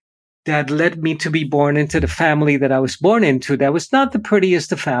that led me to be born into the family that I was born into. That was not the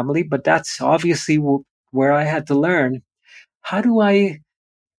prettiest of family, but that's obviously where I had to learn. How do I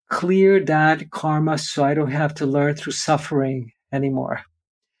clear that karma so I don't have to learn through suffering anymore?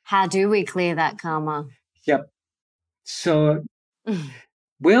 How do we clear that karma? Yep. So,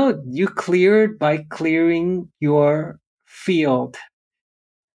 well, you clear it by clearing your field,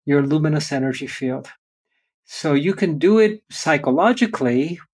 your luminous energy field. So you can do it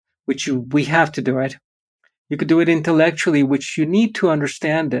psychologically, we have to do it. You could do it intellectually, which you need to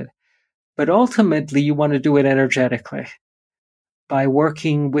understand it. But ultimately, you want to do it energetically by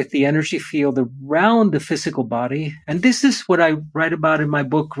working with the energy field around the physical body. And this is what I write about in my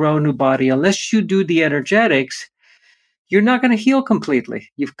book, Grow a New Body. Unless you do the energetics, you're not going to heal completely.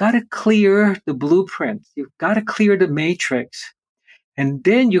 You've got to clear the blueprint. You've got to clear the matrix. And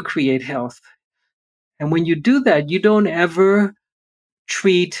then you create health. And when you do that, you don't ever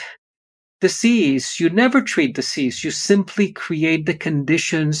treat disease. You never treat disease. You simply create the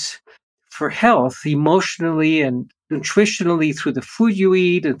conditions for health emotionally and nutritionally through the food you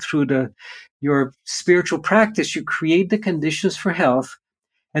eat and through your spiritual practice. You create the conditions for health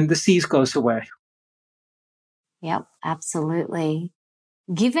and disease goes away. Yep, absolutely.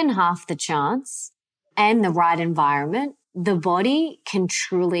 Given half the chance and the right environment, the body can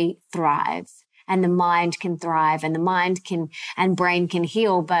truly thrive. And the mind can thrive, and the mind can and brain can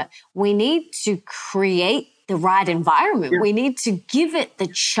heal. But we need to create the right environment. Yeah. We need to give it the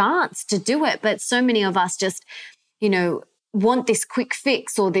chance to do it. But so many of us just, want this quick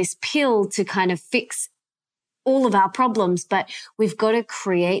fix or this pill to kind of fix all of our problems. But we've got to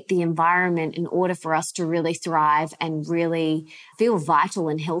create the environment in order for us to really thrive and really feel vital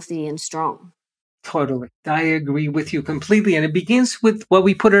and healthy and strong. Totally. I agree with you completely. And it begins with what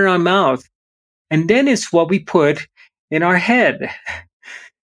we put in our mouth. And then it's what we put in our head.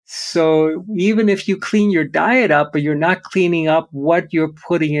 So even if you clean your diet up, but you're not cleaning up what you're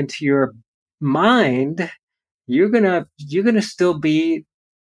putting into your mind, you're gonna still be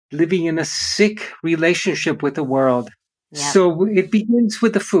living in a sick relationship with the world. Yep. So it begins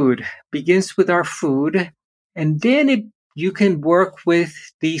with the food, begins with our food. And then you can work with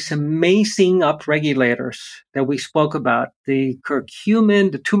these amazing upregulators that we spoke about, the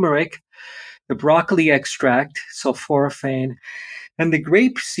curcumin, the turmeric, the broccoli extract, sulforaphane, and the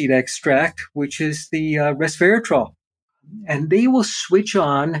grapeseed extract, which is the resveratrol. And they will switch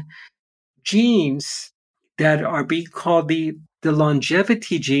on genes that are being called the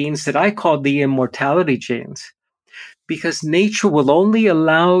longevity genes that I call the immortality genes, because nature will only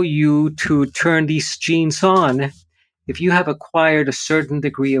allow you to turn these genes on if you have acquired a certain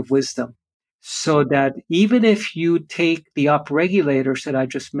degree of wisdom. So that even if you take the upregulators that I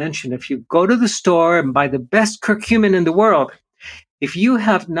just mentioned, if you go to the store and buy the best curcumin in the world, if you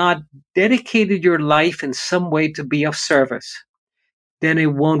have not dedicated your life in some way to be of service, then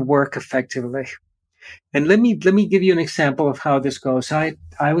it won't work effectively. And let me give you an example of how this goes. I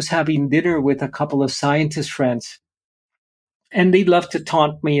was having dinner with a couple of scientist friends, and they loved to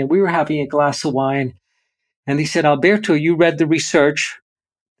taunt me, and we were having a glass of wine, and they said, Alberto, you read the research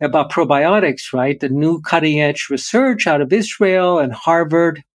about probiotics, right? The new cutting edge research out of Israel and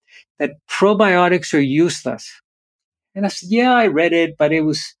Harvard that probiotics are useless. And I said, yeah, I read it, but it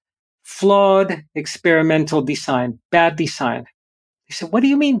was flawed experimental design, bad design. They said, what do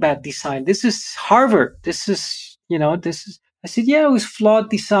you mean bad design? This is Harvard. I said, yeah, it was flawed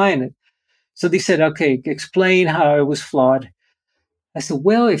design. So they said, okay, explain how it was flawed. I said,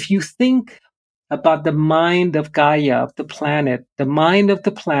 well, if you think about the mind of Gaia, of the planet. The mind of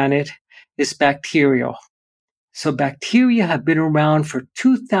the planet is bacterial. So bacteria have been around for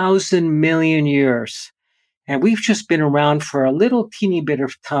 2,000 million years. And we've just been around for a little teeny bit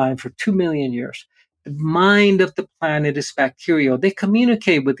of time, for 2 million years. The mind of the planet is bacterial. They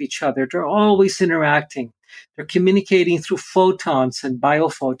communicate with each other. They're always interacting. They're communicating through photons and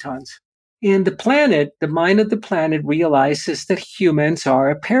biophotons. In the planet, the mind of the planet realizes that humans are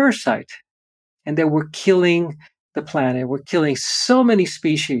a parasite. And that we're killing the planet. We're killing so many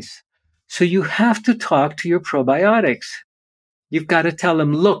species. So you have to talk to your probiotics. You've got to tell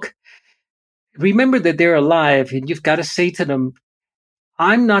them, look, remember that they're alive, and you've got to say to them,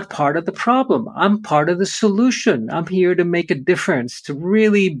 I'm not part of the problem. I'm part of the solution. I'm here to make a difference, to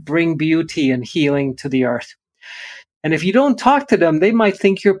really bring beauty and healing to the earth. And if you don't talk to them, they might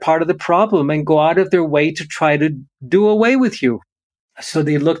think you're part of the problem and go out of their way to try to do away with you. So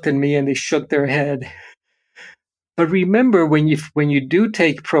they looked at me and they shook their head. But remember, when you do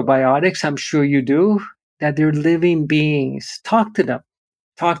take probiotics, I'm sure you do, that they're living beings. Talk to them.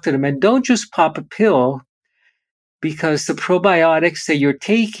 And don't just pop a pill, because the probiotics that you're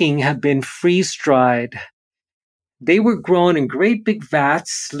taking have been freeze-dried. They were grown in great big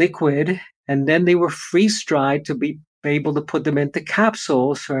vats, liquid, and then they were freeze-dried to be able to put them into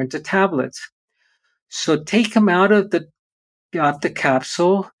capsules or into tablets. So take them out of the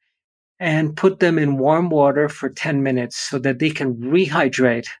capsule and put them in warm water for 10 minutes so that they can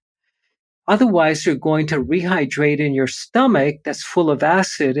rehydrate. Otherwise, they're going to rehydrate in your stomach that's full of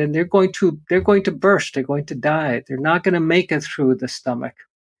acid, and they're going to burst. They're going to die. They're not going to make it through the stomach.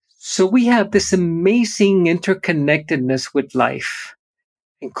 So we have this amazing interconnectedness with life,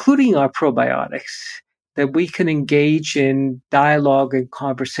 including our probiotics, that we can engage in dialogue and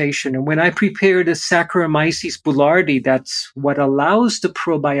conversation. And when I prepare the Saccharomyces boulardii, that's what allows the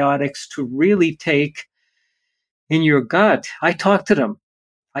probiotics to really take in your gut. I talk to them.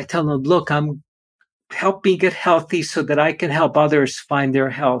 I tell them, look, help me get healthy so that I can help others find their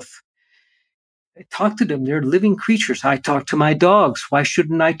health. I talk to them. They're living creatures. I talk to my dogs. Why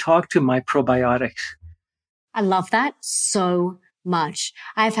shouldn't I talk to my probiotics? I love that so much.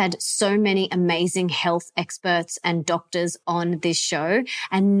 I've had so many amazing health experts and doctors on this show,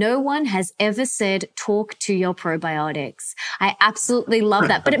 and no one has ever said, talk to your probiotics. I absolutely love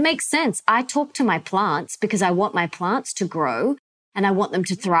that. But it makes sense. I talk to my plants because I want my plants to grow. And I want them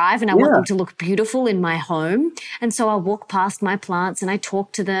to thrive and I want them to look beautiful in my home. And so I'll walk past my plants and I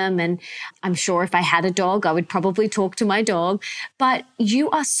talk to them. And I'm sure if I had a dog, I would probably talk to my dog. But you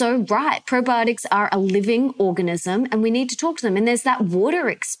are so right. Probiotics are a living organism and we need to talk to them. And there's that water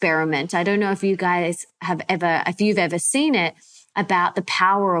experiment. I don't know if you guys if you've ever seen it, about the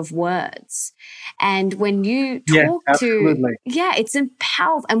power of words. And when you talk it's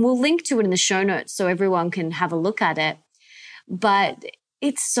powerful. And we'll link to it in the show notes so everyone can have a look at it. But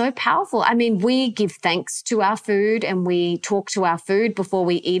it's so powerful. I mean, we give thanks to our food and we talk to our food before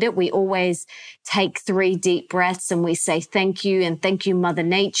we eat it. We always take 3 deep breaths and we say thank you and thank you, Mother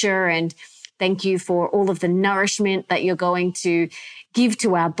Nature, and thank you for all of the nourishment that you're going to give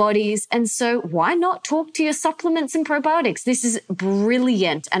to our bodies. And so why not talk to your supplements and probiotics? This is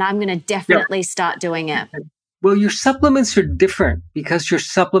brilliant. And I'm going to definitely start doing it. Well, your supplements are different because your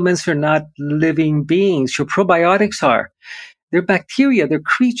supplements are not living beings. Your probiotics are. They're bacteria, they're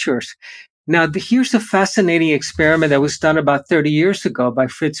creatures. Now, here's a fascinating experiment that was done about 30 years ago by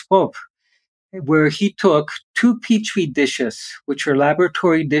Fritz Wolf, where he took 2 petri dishes, which are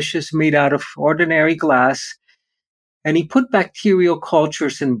laboratory dishes made out of ordinary glass, and he put bacterial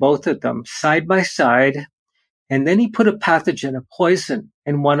cultures in both of them side by side, and then he put a pathogen, a poison,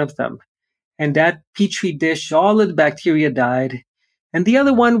 in one of them. And that petri dish, all of the bacteria died, and the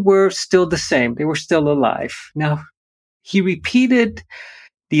other one were still the same. They were still alive. Now, he repeated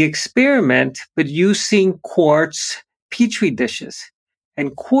the experiment, but using quartz petri dishes.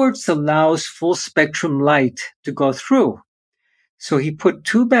 And quartz allows full spectrum light to go through. So he put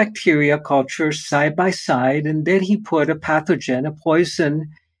 2 bacteria cultures side by side, and then he put a pathogen, a poison,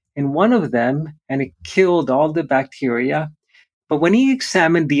 in one of them, and it killed all the bacteria. But when he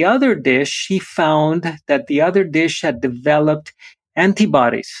examined the other dish, he found that the other dish had developed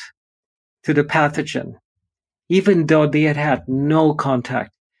antibodies to the pathogen, even though they had had no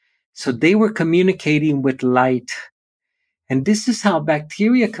contact. So they were communicating with light. And this is how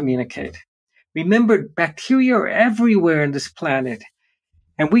bacteria communicate. Remember, bacteria are everywhere on this planet.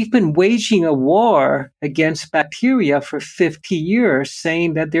 And we've been waging a war against bacteria for 50 years,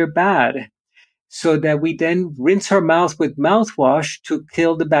 saying that they're bad, so that we then rinse our mouth with mouthwash to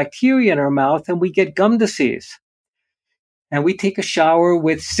kill the bacteria in our mouth, and we get gum disease. And we take a shower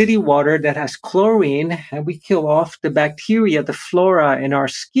with city water that has chlorine, and we kill off the bacteria, the flora in our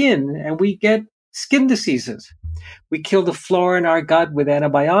skin, and we get skin diseases. We kill the flora in our gut with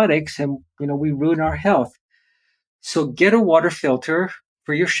antibiotics, and we ruin our health. So get a water filter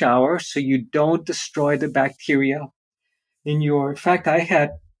for your shower so you don't destroy the bacteria in your. In fact, I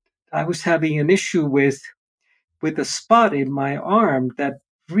was having an issue with a spot in my arm that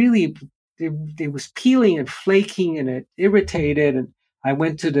really it was peeling and flaking and it irritated. And I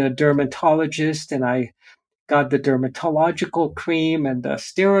went to the dermatologist and I got the dermatological cream and the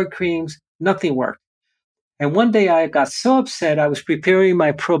steroid creams. Nothing worked. And one day I got so upset, I was preparing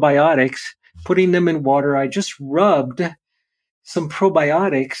my probiotics, putting them in water. I just rubbed some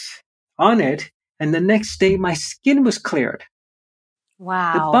probiotics on it. And the next day my skin was cleared.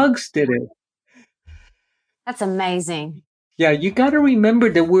 Wow. The bugs did it. That's amazing. Yeah, you got to remember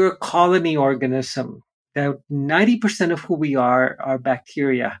that we're a colony organism, that 90% of who we are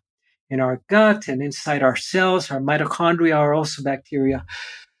bacteria in our gut and inside our cells. Our mitochondria are also bacteria.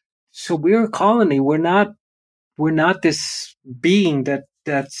 So we're a colony. We're not this being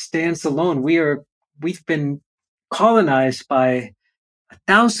that stands alone. We've been colonized by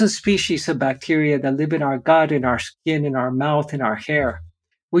 1,000 species of bacteria that live in our gut, in our skin, in our mouth, in our hair.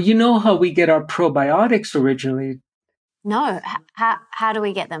 Well, you know how we get our probiotics originally? No. How do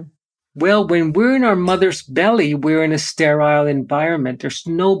we get them? Well, when we're in our mother's belly, we're in a sterile environment. There's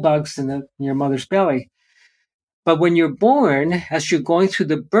no bugs in your mother's belly. But when you're born, as you're going through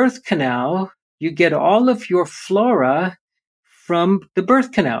the birth canal, you get all of your flora from the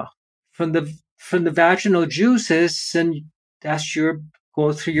birth canal, from the vaginal juices, and as you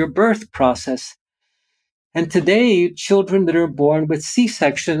go through your birth process. And today, children that are born with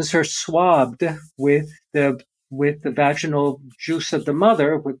C-sections are swabbed with the vaginal juice of the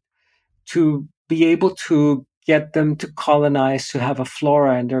mother to be able to get them to colonize, to have a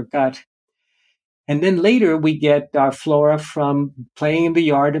flora in their gut. And then later we get our flora from playing in the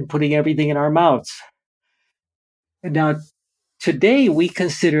yard and putting everything in our mouths. And now, today we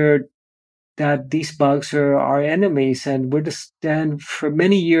consider that these bugs are our enemies, and and for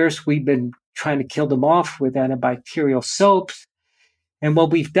many years we've been trying to kill them off with antibacterial soaps. And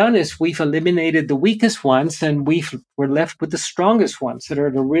what we've done is we've eliminated the weakest ones, and we're left with the strongest ones that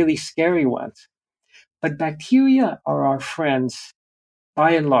are the really scary ones. But bacteria are our friends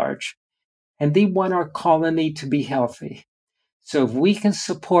by and large, and they want our colony to be healthy. So if we can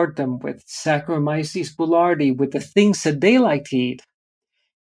support them with Saccharomyces boulardii, with the things that they like to eat,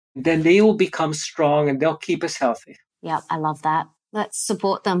 then they will become strong and they'll keep us healthy. Yeah, I love that. Let's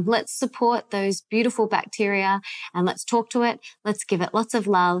support them. Let's support those beautiful bacteria and let's talk to it. Let's give it lots of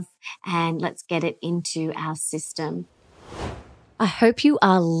love and let's get it into our system. I hope you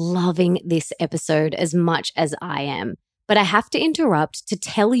are loving this episode as much as I am, but I have to interrupt to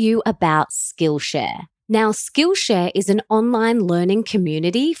tell you about Skillshare. Now, Skillshare is an online learning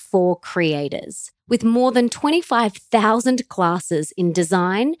community for creators with more than 25,000 classes in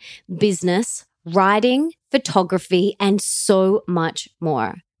design, business, writing, photography, and so much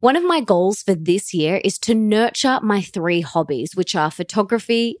more. One of my goals for this year is to nurture my 3 hobbies, which are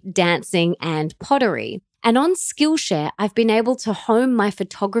photography, dancing, and pottery. And on Skillshare, I've been able to hone my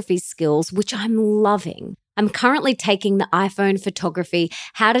photography skills, which I'm loving. I'm currently taking the iPhone photography,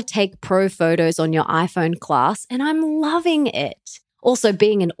 how to take pro photos on your iPhone class, and I'm loving it. Also,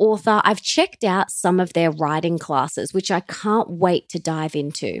 being an author, I've checked out some of their writing classes, which I can't wait to dive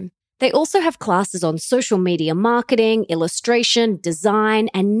into. They also have classes on social media marketing, illustration, design,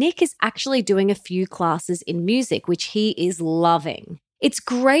 and Nick is actually doing a few classes in music, which he is loving. It's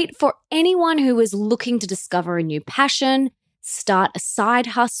great for anyone who is looking to discover a new passion, start a side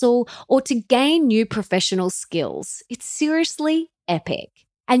hustle, or to gain new professional skills. It's seriously epic.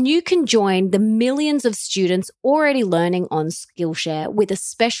 And you can join the millions of students already learning on Skillshare with a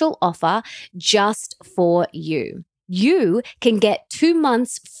special offer just for you. You can get 2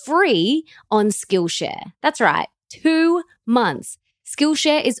 months free on Skillshare. That's right, 2 months.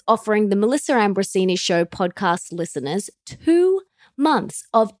 Skillshare is offering the Melissa Ambrosini Show podcast listeners 2 months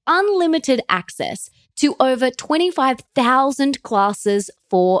of unlimited access to over 25,000 classes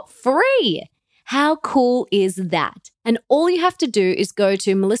for free. How cool is that? And all you have to do is go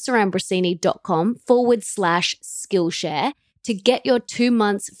to melissaambrosini.com/Skillshare to get your 2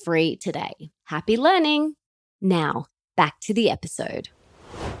 months free today. Happy learning. Now, back to the episode.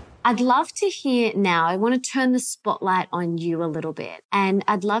 I'd love to hear now, I want to turn the spotlight on you a little bit. And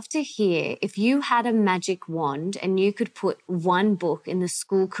I'd love to hear if you had a magic wand and you could put one book in the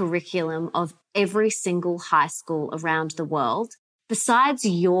school curriculum of every single high school around the world. Besides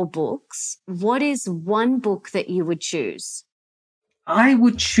your books, what is one book that you would choose? I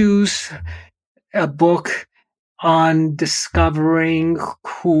would choose a book on discovering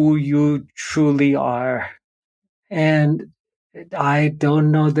who you truly are. And I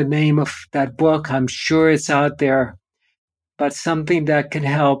don't know the name of that book. I'm sure it's out there, but something that can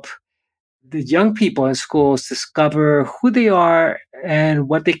help the young people in schools discover who they are and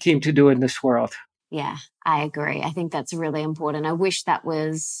what they came to do in this world. Yeah, I agree. I think that's really important. I wish that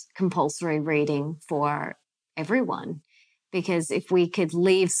was compulsory reading for everyone, because if we could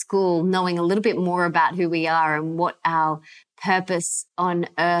leave school knowing a little bit more about who we are and what our purpose on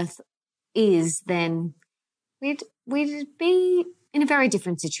earth is, then we'd be in a very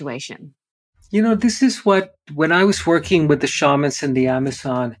different situation. You know, this is what, when I was working with the shamans in the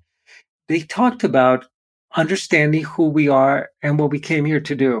Amazon, they talked about understanding who we are and what we came here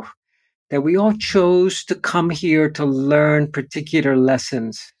to do. That we all chose to come here to learn particular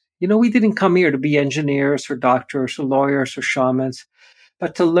lessons. You know, we didn't come here to be engineers or doctors or lawyers or shamans,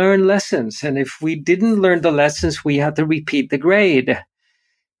 but to learn lessons. And if we didn't learn the lessons, we had to repeat the grade.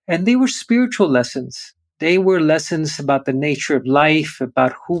 And they were spiritual lessons. They were lessons about the nature of life,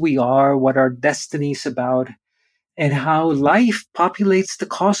 about who we are, what our destiny is about, and how life populates the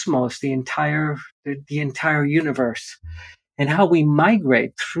cosmos, the entire universe, and how we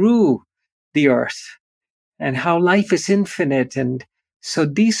migrate through the earth, and how life is infinite. And so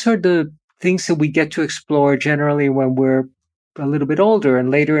these are the things that we get to explore generally when we're a little bit older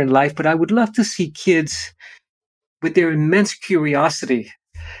and later in life. But I would love to see kids with their immense curiosity,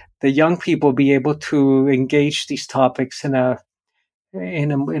 the young people be able to engage these topics in a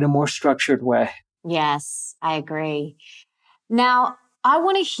more structured way. Yes, I agree. Now, I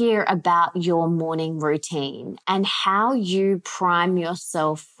want to hear about your morning routine and how you prime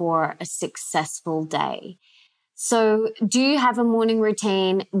yourself for a successful day. So, do you have a morning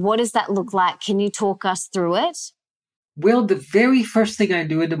routine? What does that look like? Can you talk us through it? Well, the very first thing I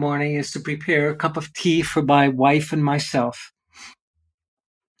do in the morning is to prepare a cup of tea for my wife and myself.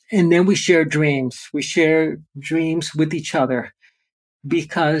 And then we share dreams. We share dreams with each other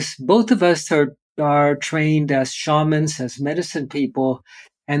because both of us are trained as shamans, as medicine people.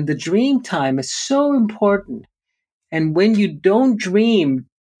 And the dream time is so important. And when you don't dream,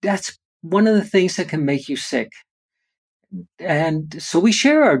 that's one of the things that can make you sick. And so we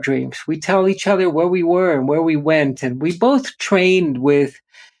share our dreams. We tell each other where we were and where we went. And we both trained with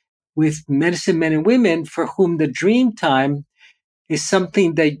medicine men and women for whom the dream time is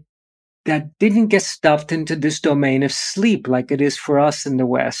something that didn't get stuffed into this domain of sleep like it is for us in the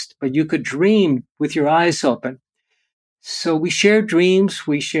West, but you could dream with your eyes open. So we share dreams,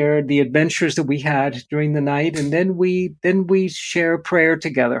 we share the adventures that we had during the night, and then we share a prayer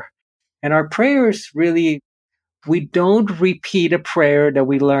together. And our prayers really, we don't repeat a prayer that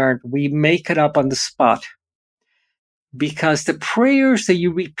we learned. We make it up on the spot because the prayers that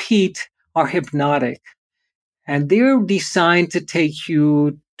you repeat are hypnotic. And they're designed to take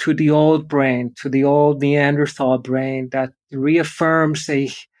you to the old brain, to the old Neanderthal brain that reaffirms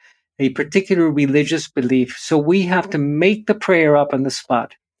a particular religious belief. So we have to make the prayer up on the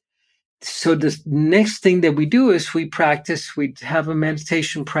spot. So the next thing that we do is we have a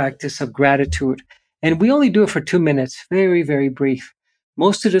meditation practice of gratitude. And we only do it for 2 minutes, very, very brief.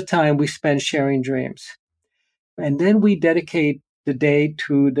 Most of the time we spend sharing dreams. And then we dedicate the day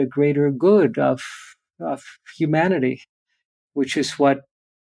to the greater good of humanity, which is what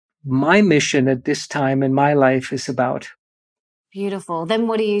my mission at this time in my life is about. Beautiful. Then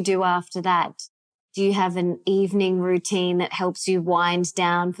what do you do after that? Do you have an evening routine that helps you wind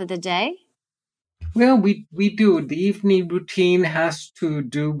down for the day? Well, we do. The evening routine has to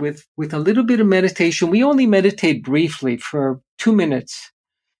do with a little bit of meditation. We only meditate briefly for 2 minutes.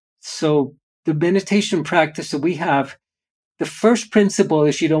 So the meditation practice that we have, the first principle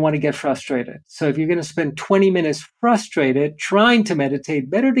is you don't want to get frustrated. So if you're going to spend 20 minutes frustrated trying to meditate,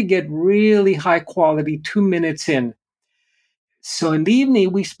 better to get really high quality 2 minutes in. So in the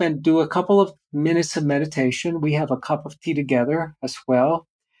evening, we do a couple of minutes of meditation. We have a cup of tea together as well.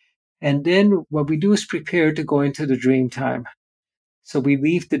 And then what we do is prepare to go into the dream time. So we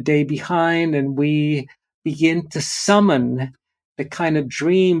leave the day behind and we begin to summon the kind of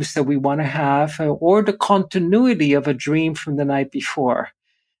dreams that we want to have or the continuity of a dream from the night before.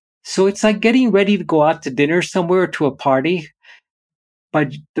 So it's like getting ready to go out to dinner somewhere or to a party,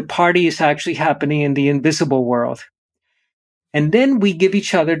 but the party is actually happening in the invisible world. And then we give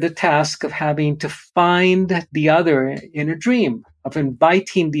each other the task of having to find the other in a dream, of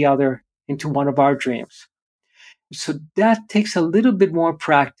inviting the other into one of our dreams. So that takes a little bit more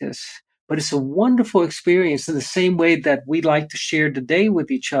practice, but it's a wonderful experience in the same way that we like to share the day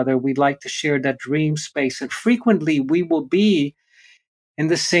with each other. We like to share that dream space. And frequently we will be in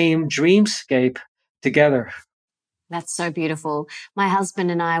the same dreamscape together. That's so beautiful. My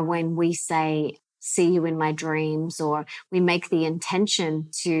husband and I, when we say, see you in my dreams, or we make the intention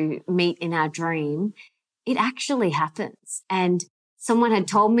to meet in our dream, it actually happens. And someone had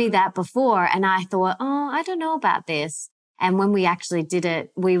told me that before, and I thought, oh, I don't know about this. And when we actually did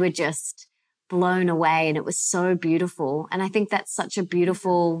it, we were just blown away, and it was so beautiful. And I think that's such a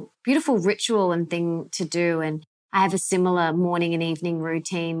beautiful, beautiful ritual and thing to do. And I have a similar morning and evening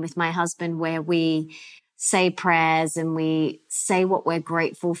routine with my husband where we say prayers and we say what we're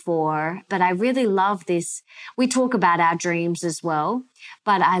grateful for. But I really love this. We talk about our dreams as well,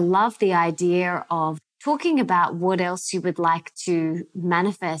 but I love the idea of talking about what else you would like to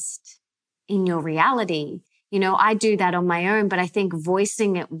manifest in your reality. You know, I do that on my own, but I think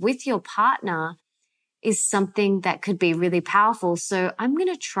voicing it with your partner is something that could be really powerful. So I'm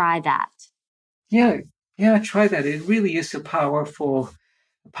going to try that. Yeah, try that. It really is a powerful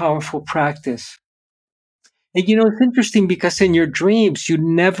practice. And it's interesting because in your dreams, you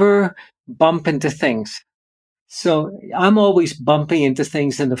never bump into things. So I'm always bumping into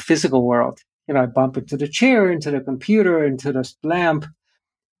things in the physical world. I bump into the chair, into the computer, into the lamp.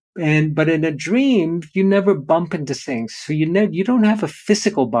 But in a dream, you never bump into things. So you don't have a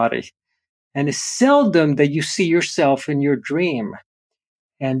physical body. And it's seldom that you see yourself in your dream.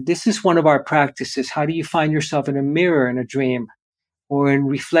 And this is one of our practices. How do you find yourself in a mirror in a dream or in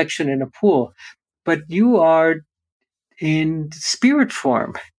reflection in a pool? But you are in spirit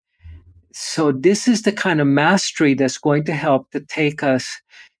form. So this is the kind of mastery that's going to help to take us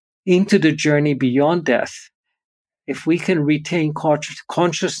into the journey beyond death. If we can retain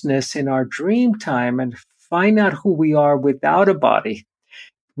consciousness in our dream time and find out who we are without a body,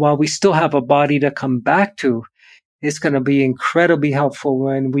 while we still have a body to come back to, it's going to be incredibly helpful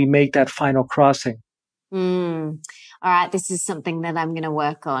when we make that final crossing. All right, this is something that I'm going to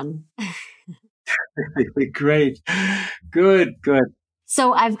work on. Great. Good.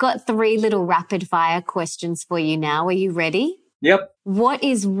 So I've got 3 little rapid fire questions for you now. Are you ready? Yep. What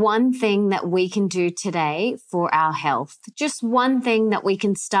is one thing that we can do today for our health? Just one thing that we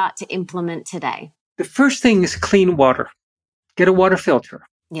can start to implement today. The first thing is clean water. Get a water filter.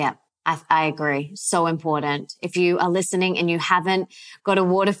 Yeah, I agree. So important. If you are listening and you haven't got a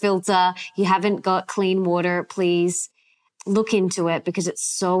water filter, you haven't got clean water, please look into it because it's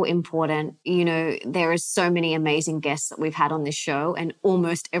so important. You know, there are so many amazing guests that we've had on this show, and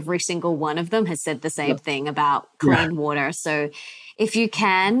almost every single one of them has said the same thing about clean water. So if you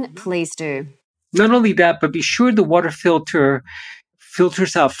can, please do. Not only that, but be sure the water filter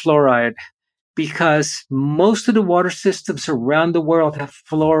filters out fluoride, because most of the water systems around the world have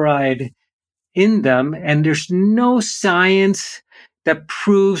fluoride in them, and there's no science that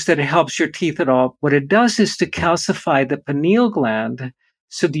proves that it helps your teeth at all. What it does is to calcify the pineal gland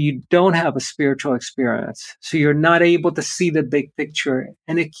so that you don't have a spiritual experience. So you're not able to see the big picture,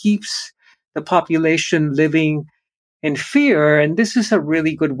 and it keeps the population living in fear. And this is a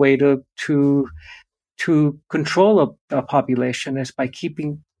really good way to control a population, is by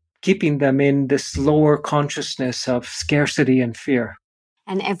keeping them in this lower consciousness of scarcity and fear.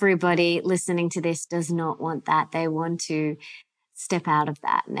 And everybody listening to this does not want that. They want to step out of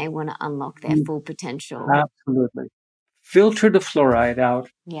that and they want to unlock their full potential. Absolutely. Filter the fluoride out.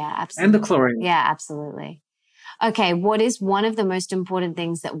 Yeah, absolutely. And the chlorine. Yeah, absolutely. Okay, what is one of the most important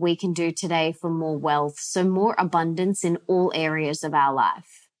things that we can do today for more wealth, so more abundance in all areas of our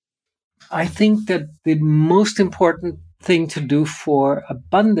life? I think that the most important thing to do for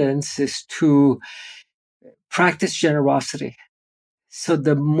abundance is to practice generosity. So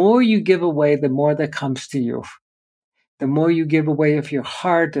the more you give away, the more that comes to you. The more you give away of your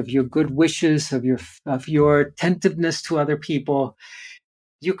heart, of your good wishes, of your attentiveness to other people,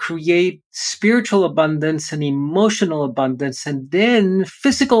 you create spiritual abundance and emotional abundance, and then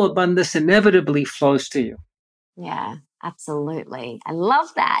physical abundance inevitably flows to you. Yeah, absolutely. I love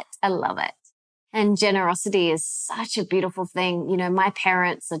that. I love it. And generosity is such a beautiful thing. You know, my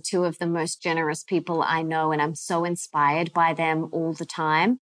parents are 2 of the most generous people I know, and I'm so inspired by them all the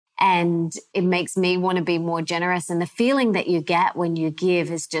time. And it makes me want to be more generous. And the feeling that you get when you give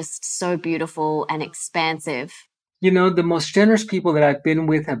is just so beautiful and expansive. You know, the most generous people that I've been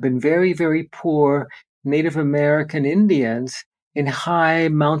with have been very, very poor Native American Indians in high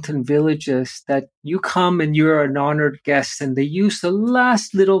mountain villages that you come and you're an honored guest, and they use the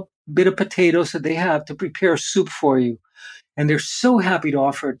last little bit of potatoes that they have to prepare soup for you. And they're so happy to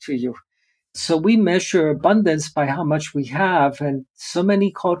offer it to you. So we measure abundance by how much we have, and so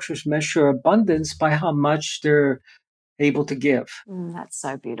many cultures measure abundance by how much they're able to give. That's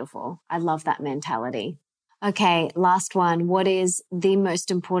so beautiful. I love that mentality. Okay, last one. What is the most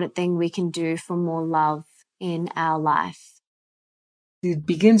important thing we can do for more love in our life? It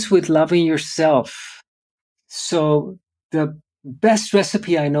begins with loving yourself. So the best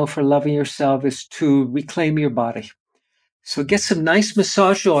recipe I know for loving yourself is to reclaim your body. So get some nice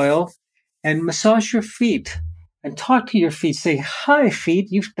massage oil and massage your feet and talk to your feet. Say, hi, feet.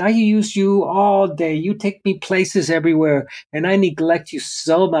 I use you all day. You take me places everywhere, and I neglect you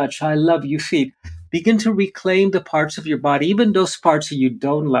so much. I love you, feet. Begin to reclaim the parts of your body, even those parts that you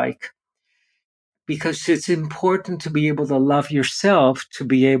don't like, because it's important to be able to love yourself, to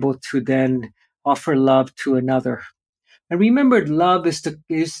be able to then offer love to another. And remember, love is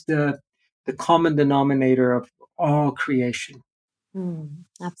the common denominator of all creation.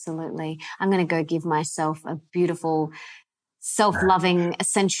 Absolutely. I'm going to go give myself a beautiful self-loving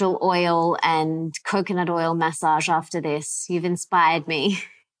essential oil and coconut oil massage after this. You've inspired me.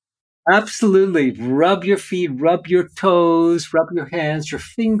 Absolutely. Rub your feet, rub your toes, rub your hands, your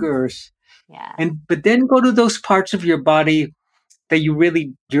fingers. Yeah. But then go to those parts of your body that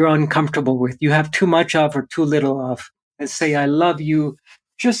you're uncomfortable with. You have too much of or too little of, and say, I love you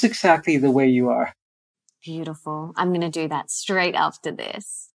just exactly the way you are. Beautiful. I'm going to do that straight after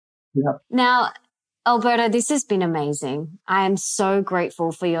this. Yeah. Now, Alberto, this has been amazing. I am so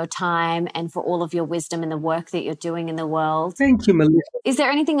grateful for your time and for all of your wisdom and the work that you're doing in the world. Thank you, Melissa. Is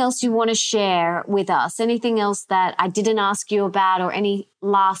there anything else you want to share with us? Anything else that I didn't ask you about, or any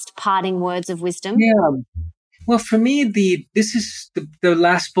last parting words of wisdom? Yeah. Well, for me, this is the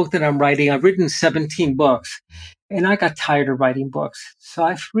last book that I'm writing. I've written 17 books, and I got tired of writing books. So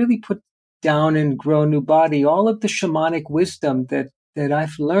I've really put down in Grow a New Body all of the shamanic wisdom that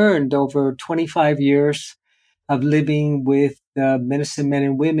I've learned over 25 years of living with medicine men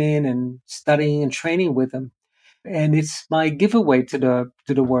and women and studying and training with them. And it's my giveaway to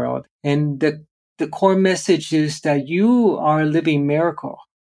the world. And the core message is that you are a living miracle.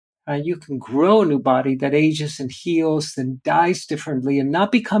 You can grow a new body that ages and heals and dies differently and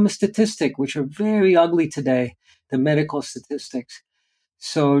not become a statistic, which are very ugly today, the medical statistics.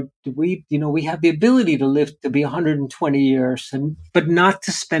 So we have the ability to live to be 120 years, but not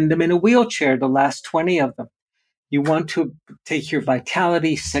to spend them in a wheelchair, the last 20 of them. You want to take your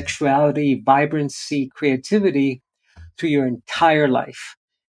vitality, sexuality, vibrancy, creativity through your entire life.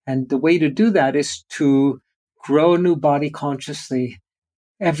 And the way to do that is to grow a new body consciously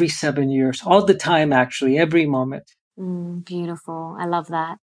every 7 years, all the time, actually, every moment. Beautiful. I love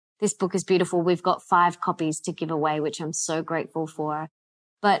that. This book is beautiful. We've got 5 copies to give away, which I'm so grateful for.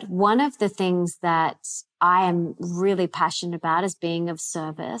 But one of the things that I am really passionate about is being of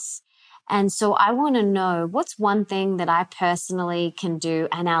service. And so I want to know, what's one thing that I personally can do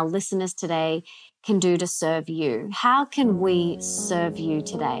and our listeners today can do to serve you? How can we serve you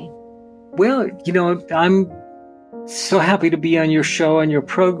today? Well, I'm so happy to be on your show and your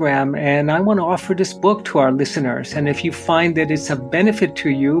program, and I want to offer this book to our listeners. And if you find that it's of benefit to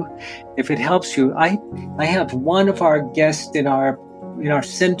you, if it helps you, I have one of our guests in our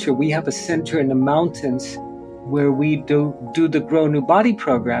center. We have a center in the mountains where we do the Grow New Body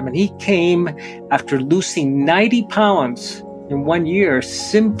program, and he came after losing 90 pounds in 1 year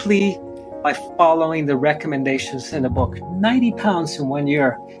simply by following the recommendations in the book. 90 pounds in 1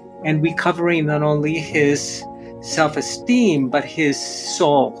 year, and recovering not only his self-esteem, but his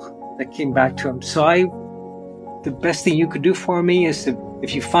soul that came back to him. So the best thing you could do for me is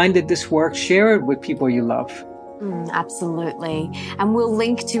if you find that this works, share it with people you love. Absolutely. And we'll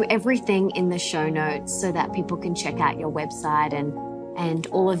link to everything in the show notes so that people can check out your website and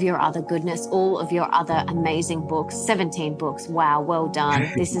all of your other goodness, all of your other amazing books, 17 books. Wow, well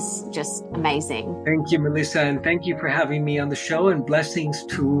done. This is just amazing. Thank you, Melissa, and thank you for having me on the show, and blessings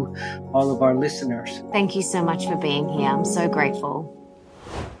to all of our listeners. Thank you so much for being here. I'm so grateful.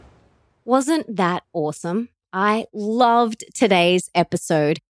 Wasn't that awesome? I loved today's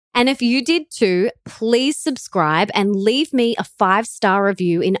episode. And if you did too, please subscribe and leave me a 5-star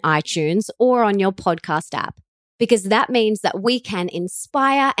review in iTunes or on your podcast app, because that means that we can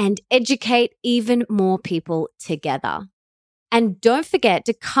inspire and educate even more people together. And don't forget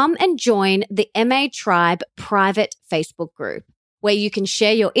to come and join the MA Tribe private Facebook group, where you can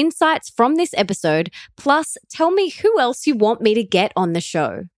share your insights from this episode, plus tell me who else you want me to get on the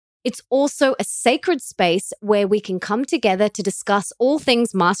show. It's also a sacred space where we can come together to discuss all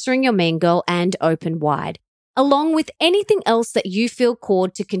things Mastering Your Mean Girl and Open Wide, along with anything else that you feel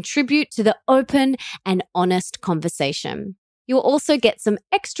called to contribute to the open and honest conversation. You'll also get some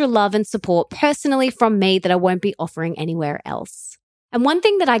extra love and support personally from me that I won't be offering anywhere else. And one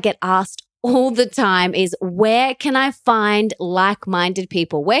thing that I get asked all the time is, where can I find like-minded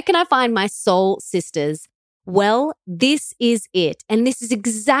people? Where can I find my soul sisters? Well, this is it. And this is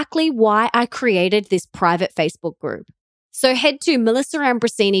exactly why I created this private Facebook group. So head to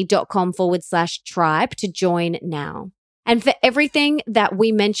melissaambrosini.com/tribe to join now. And for everything that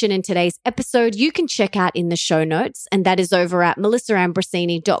we mention in today's episode, you can check out in the show notes. And that is over at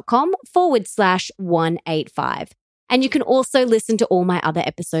melissaambrosini.com/185. And you can also listen to all my other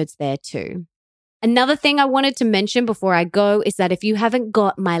episodes there too. Another thing I wanted to mention before I go is that if you haven't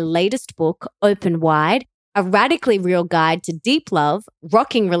got my latest book, Open Wide, a radically real guide to deep love,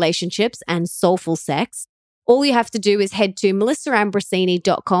 rocking relationships, and soulful sex, all you have to do is head to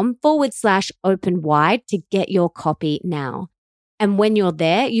melissaambrosini.com/open-wide to get your copy now. And when you're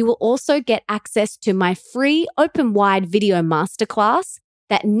there, you will also get access to my free Open Wide video masterclass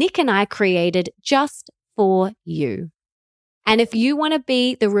that Nick and I created just for you. And if you want to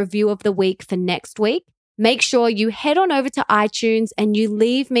be the review of the week for next week, make sure you head on over to iTunes and you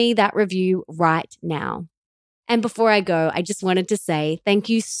leave me that review right now. And before I go, I just wanted to say thank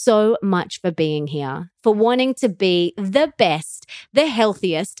you so much for being here, for wanting to be the best, the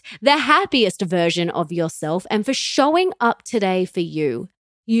healthiest, the happiest version of yourself, and for showing up today for you.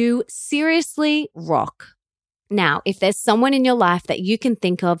 You seriously rock. Now, if there's someone in your life that you can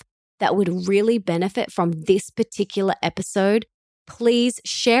think of that would really benefit from this particular episode, please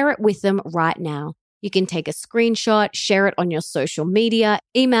share it with them right now. You can take a screenshot, share it on your social media,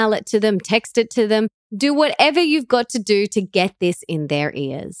 email it to them, text it to them, do whatever you've got to do to get this in their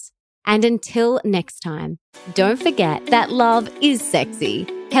ears. And until next time, don't forget that love is sexy,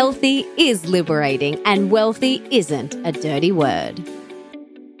 healthy is liberating, and wealthy isn't a dirty word.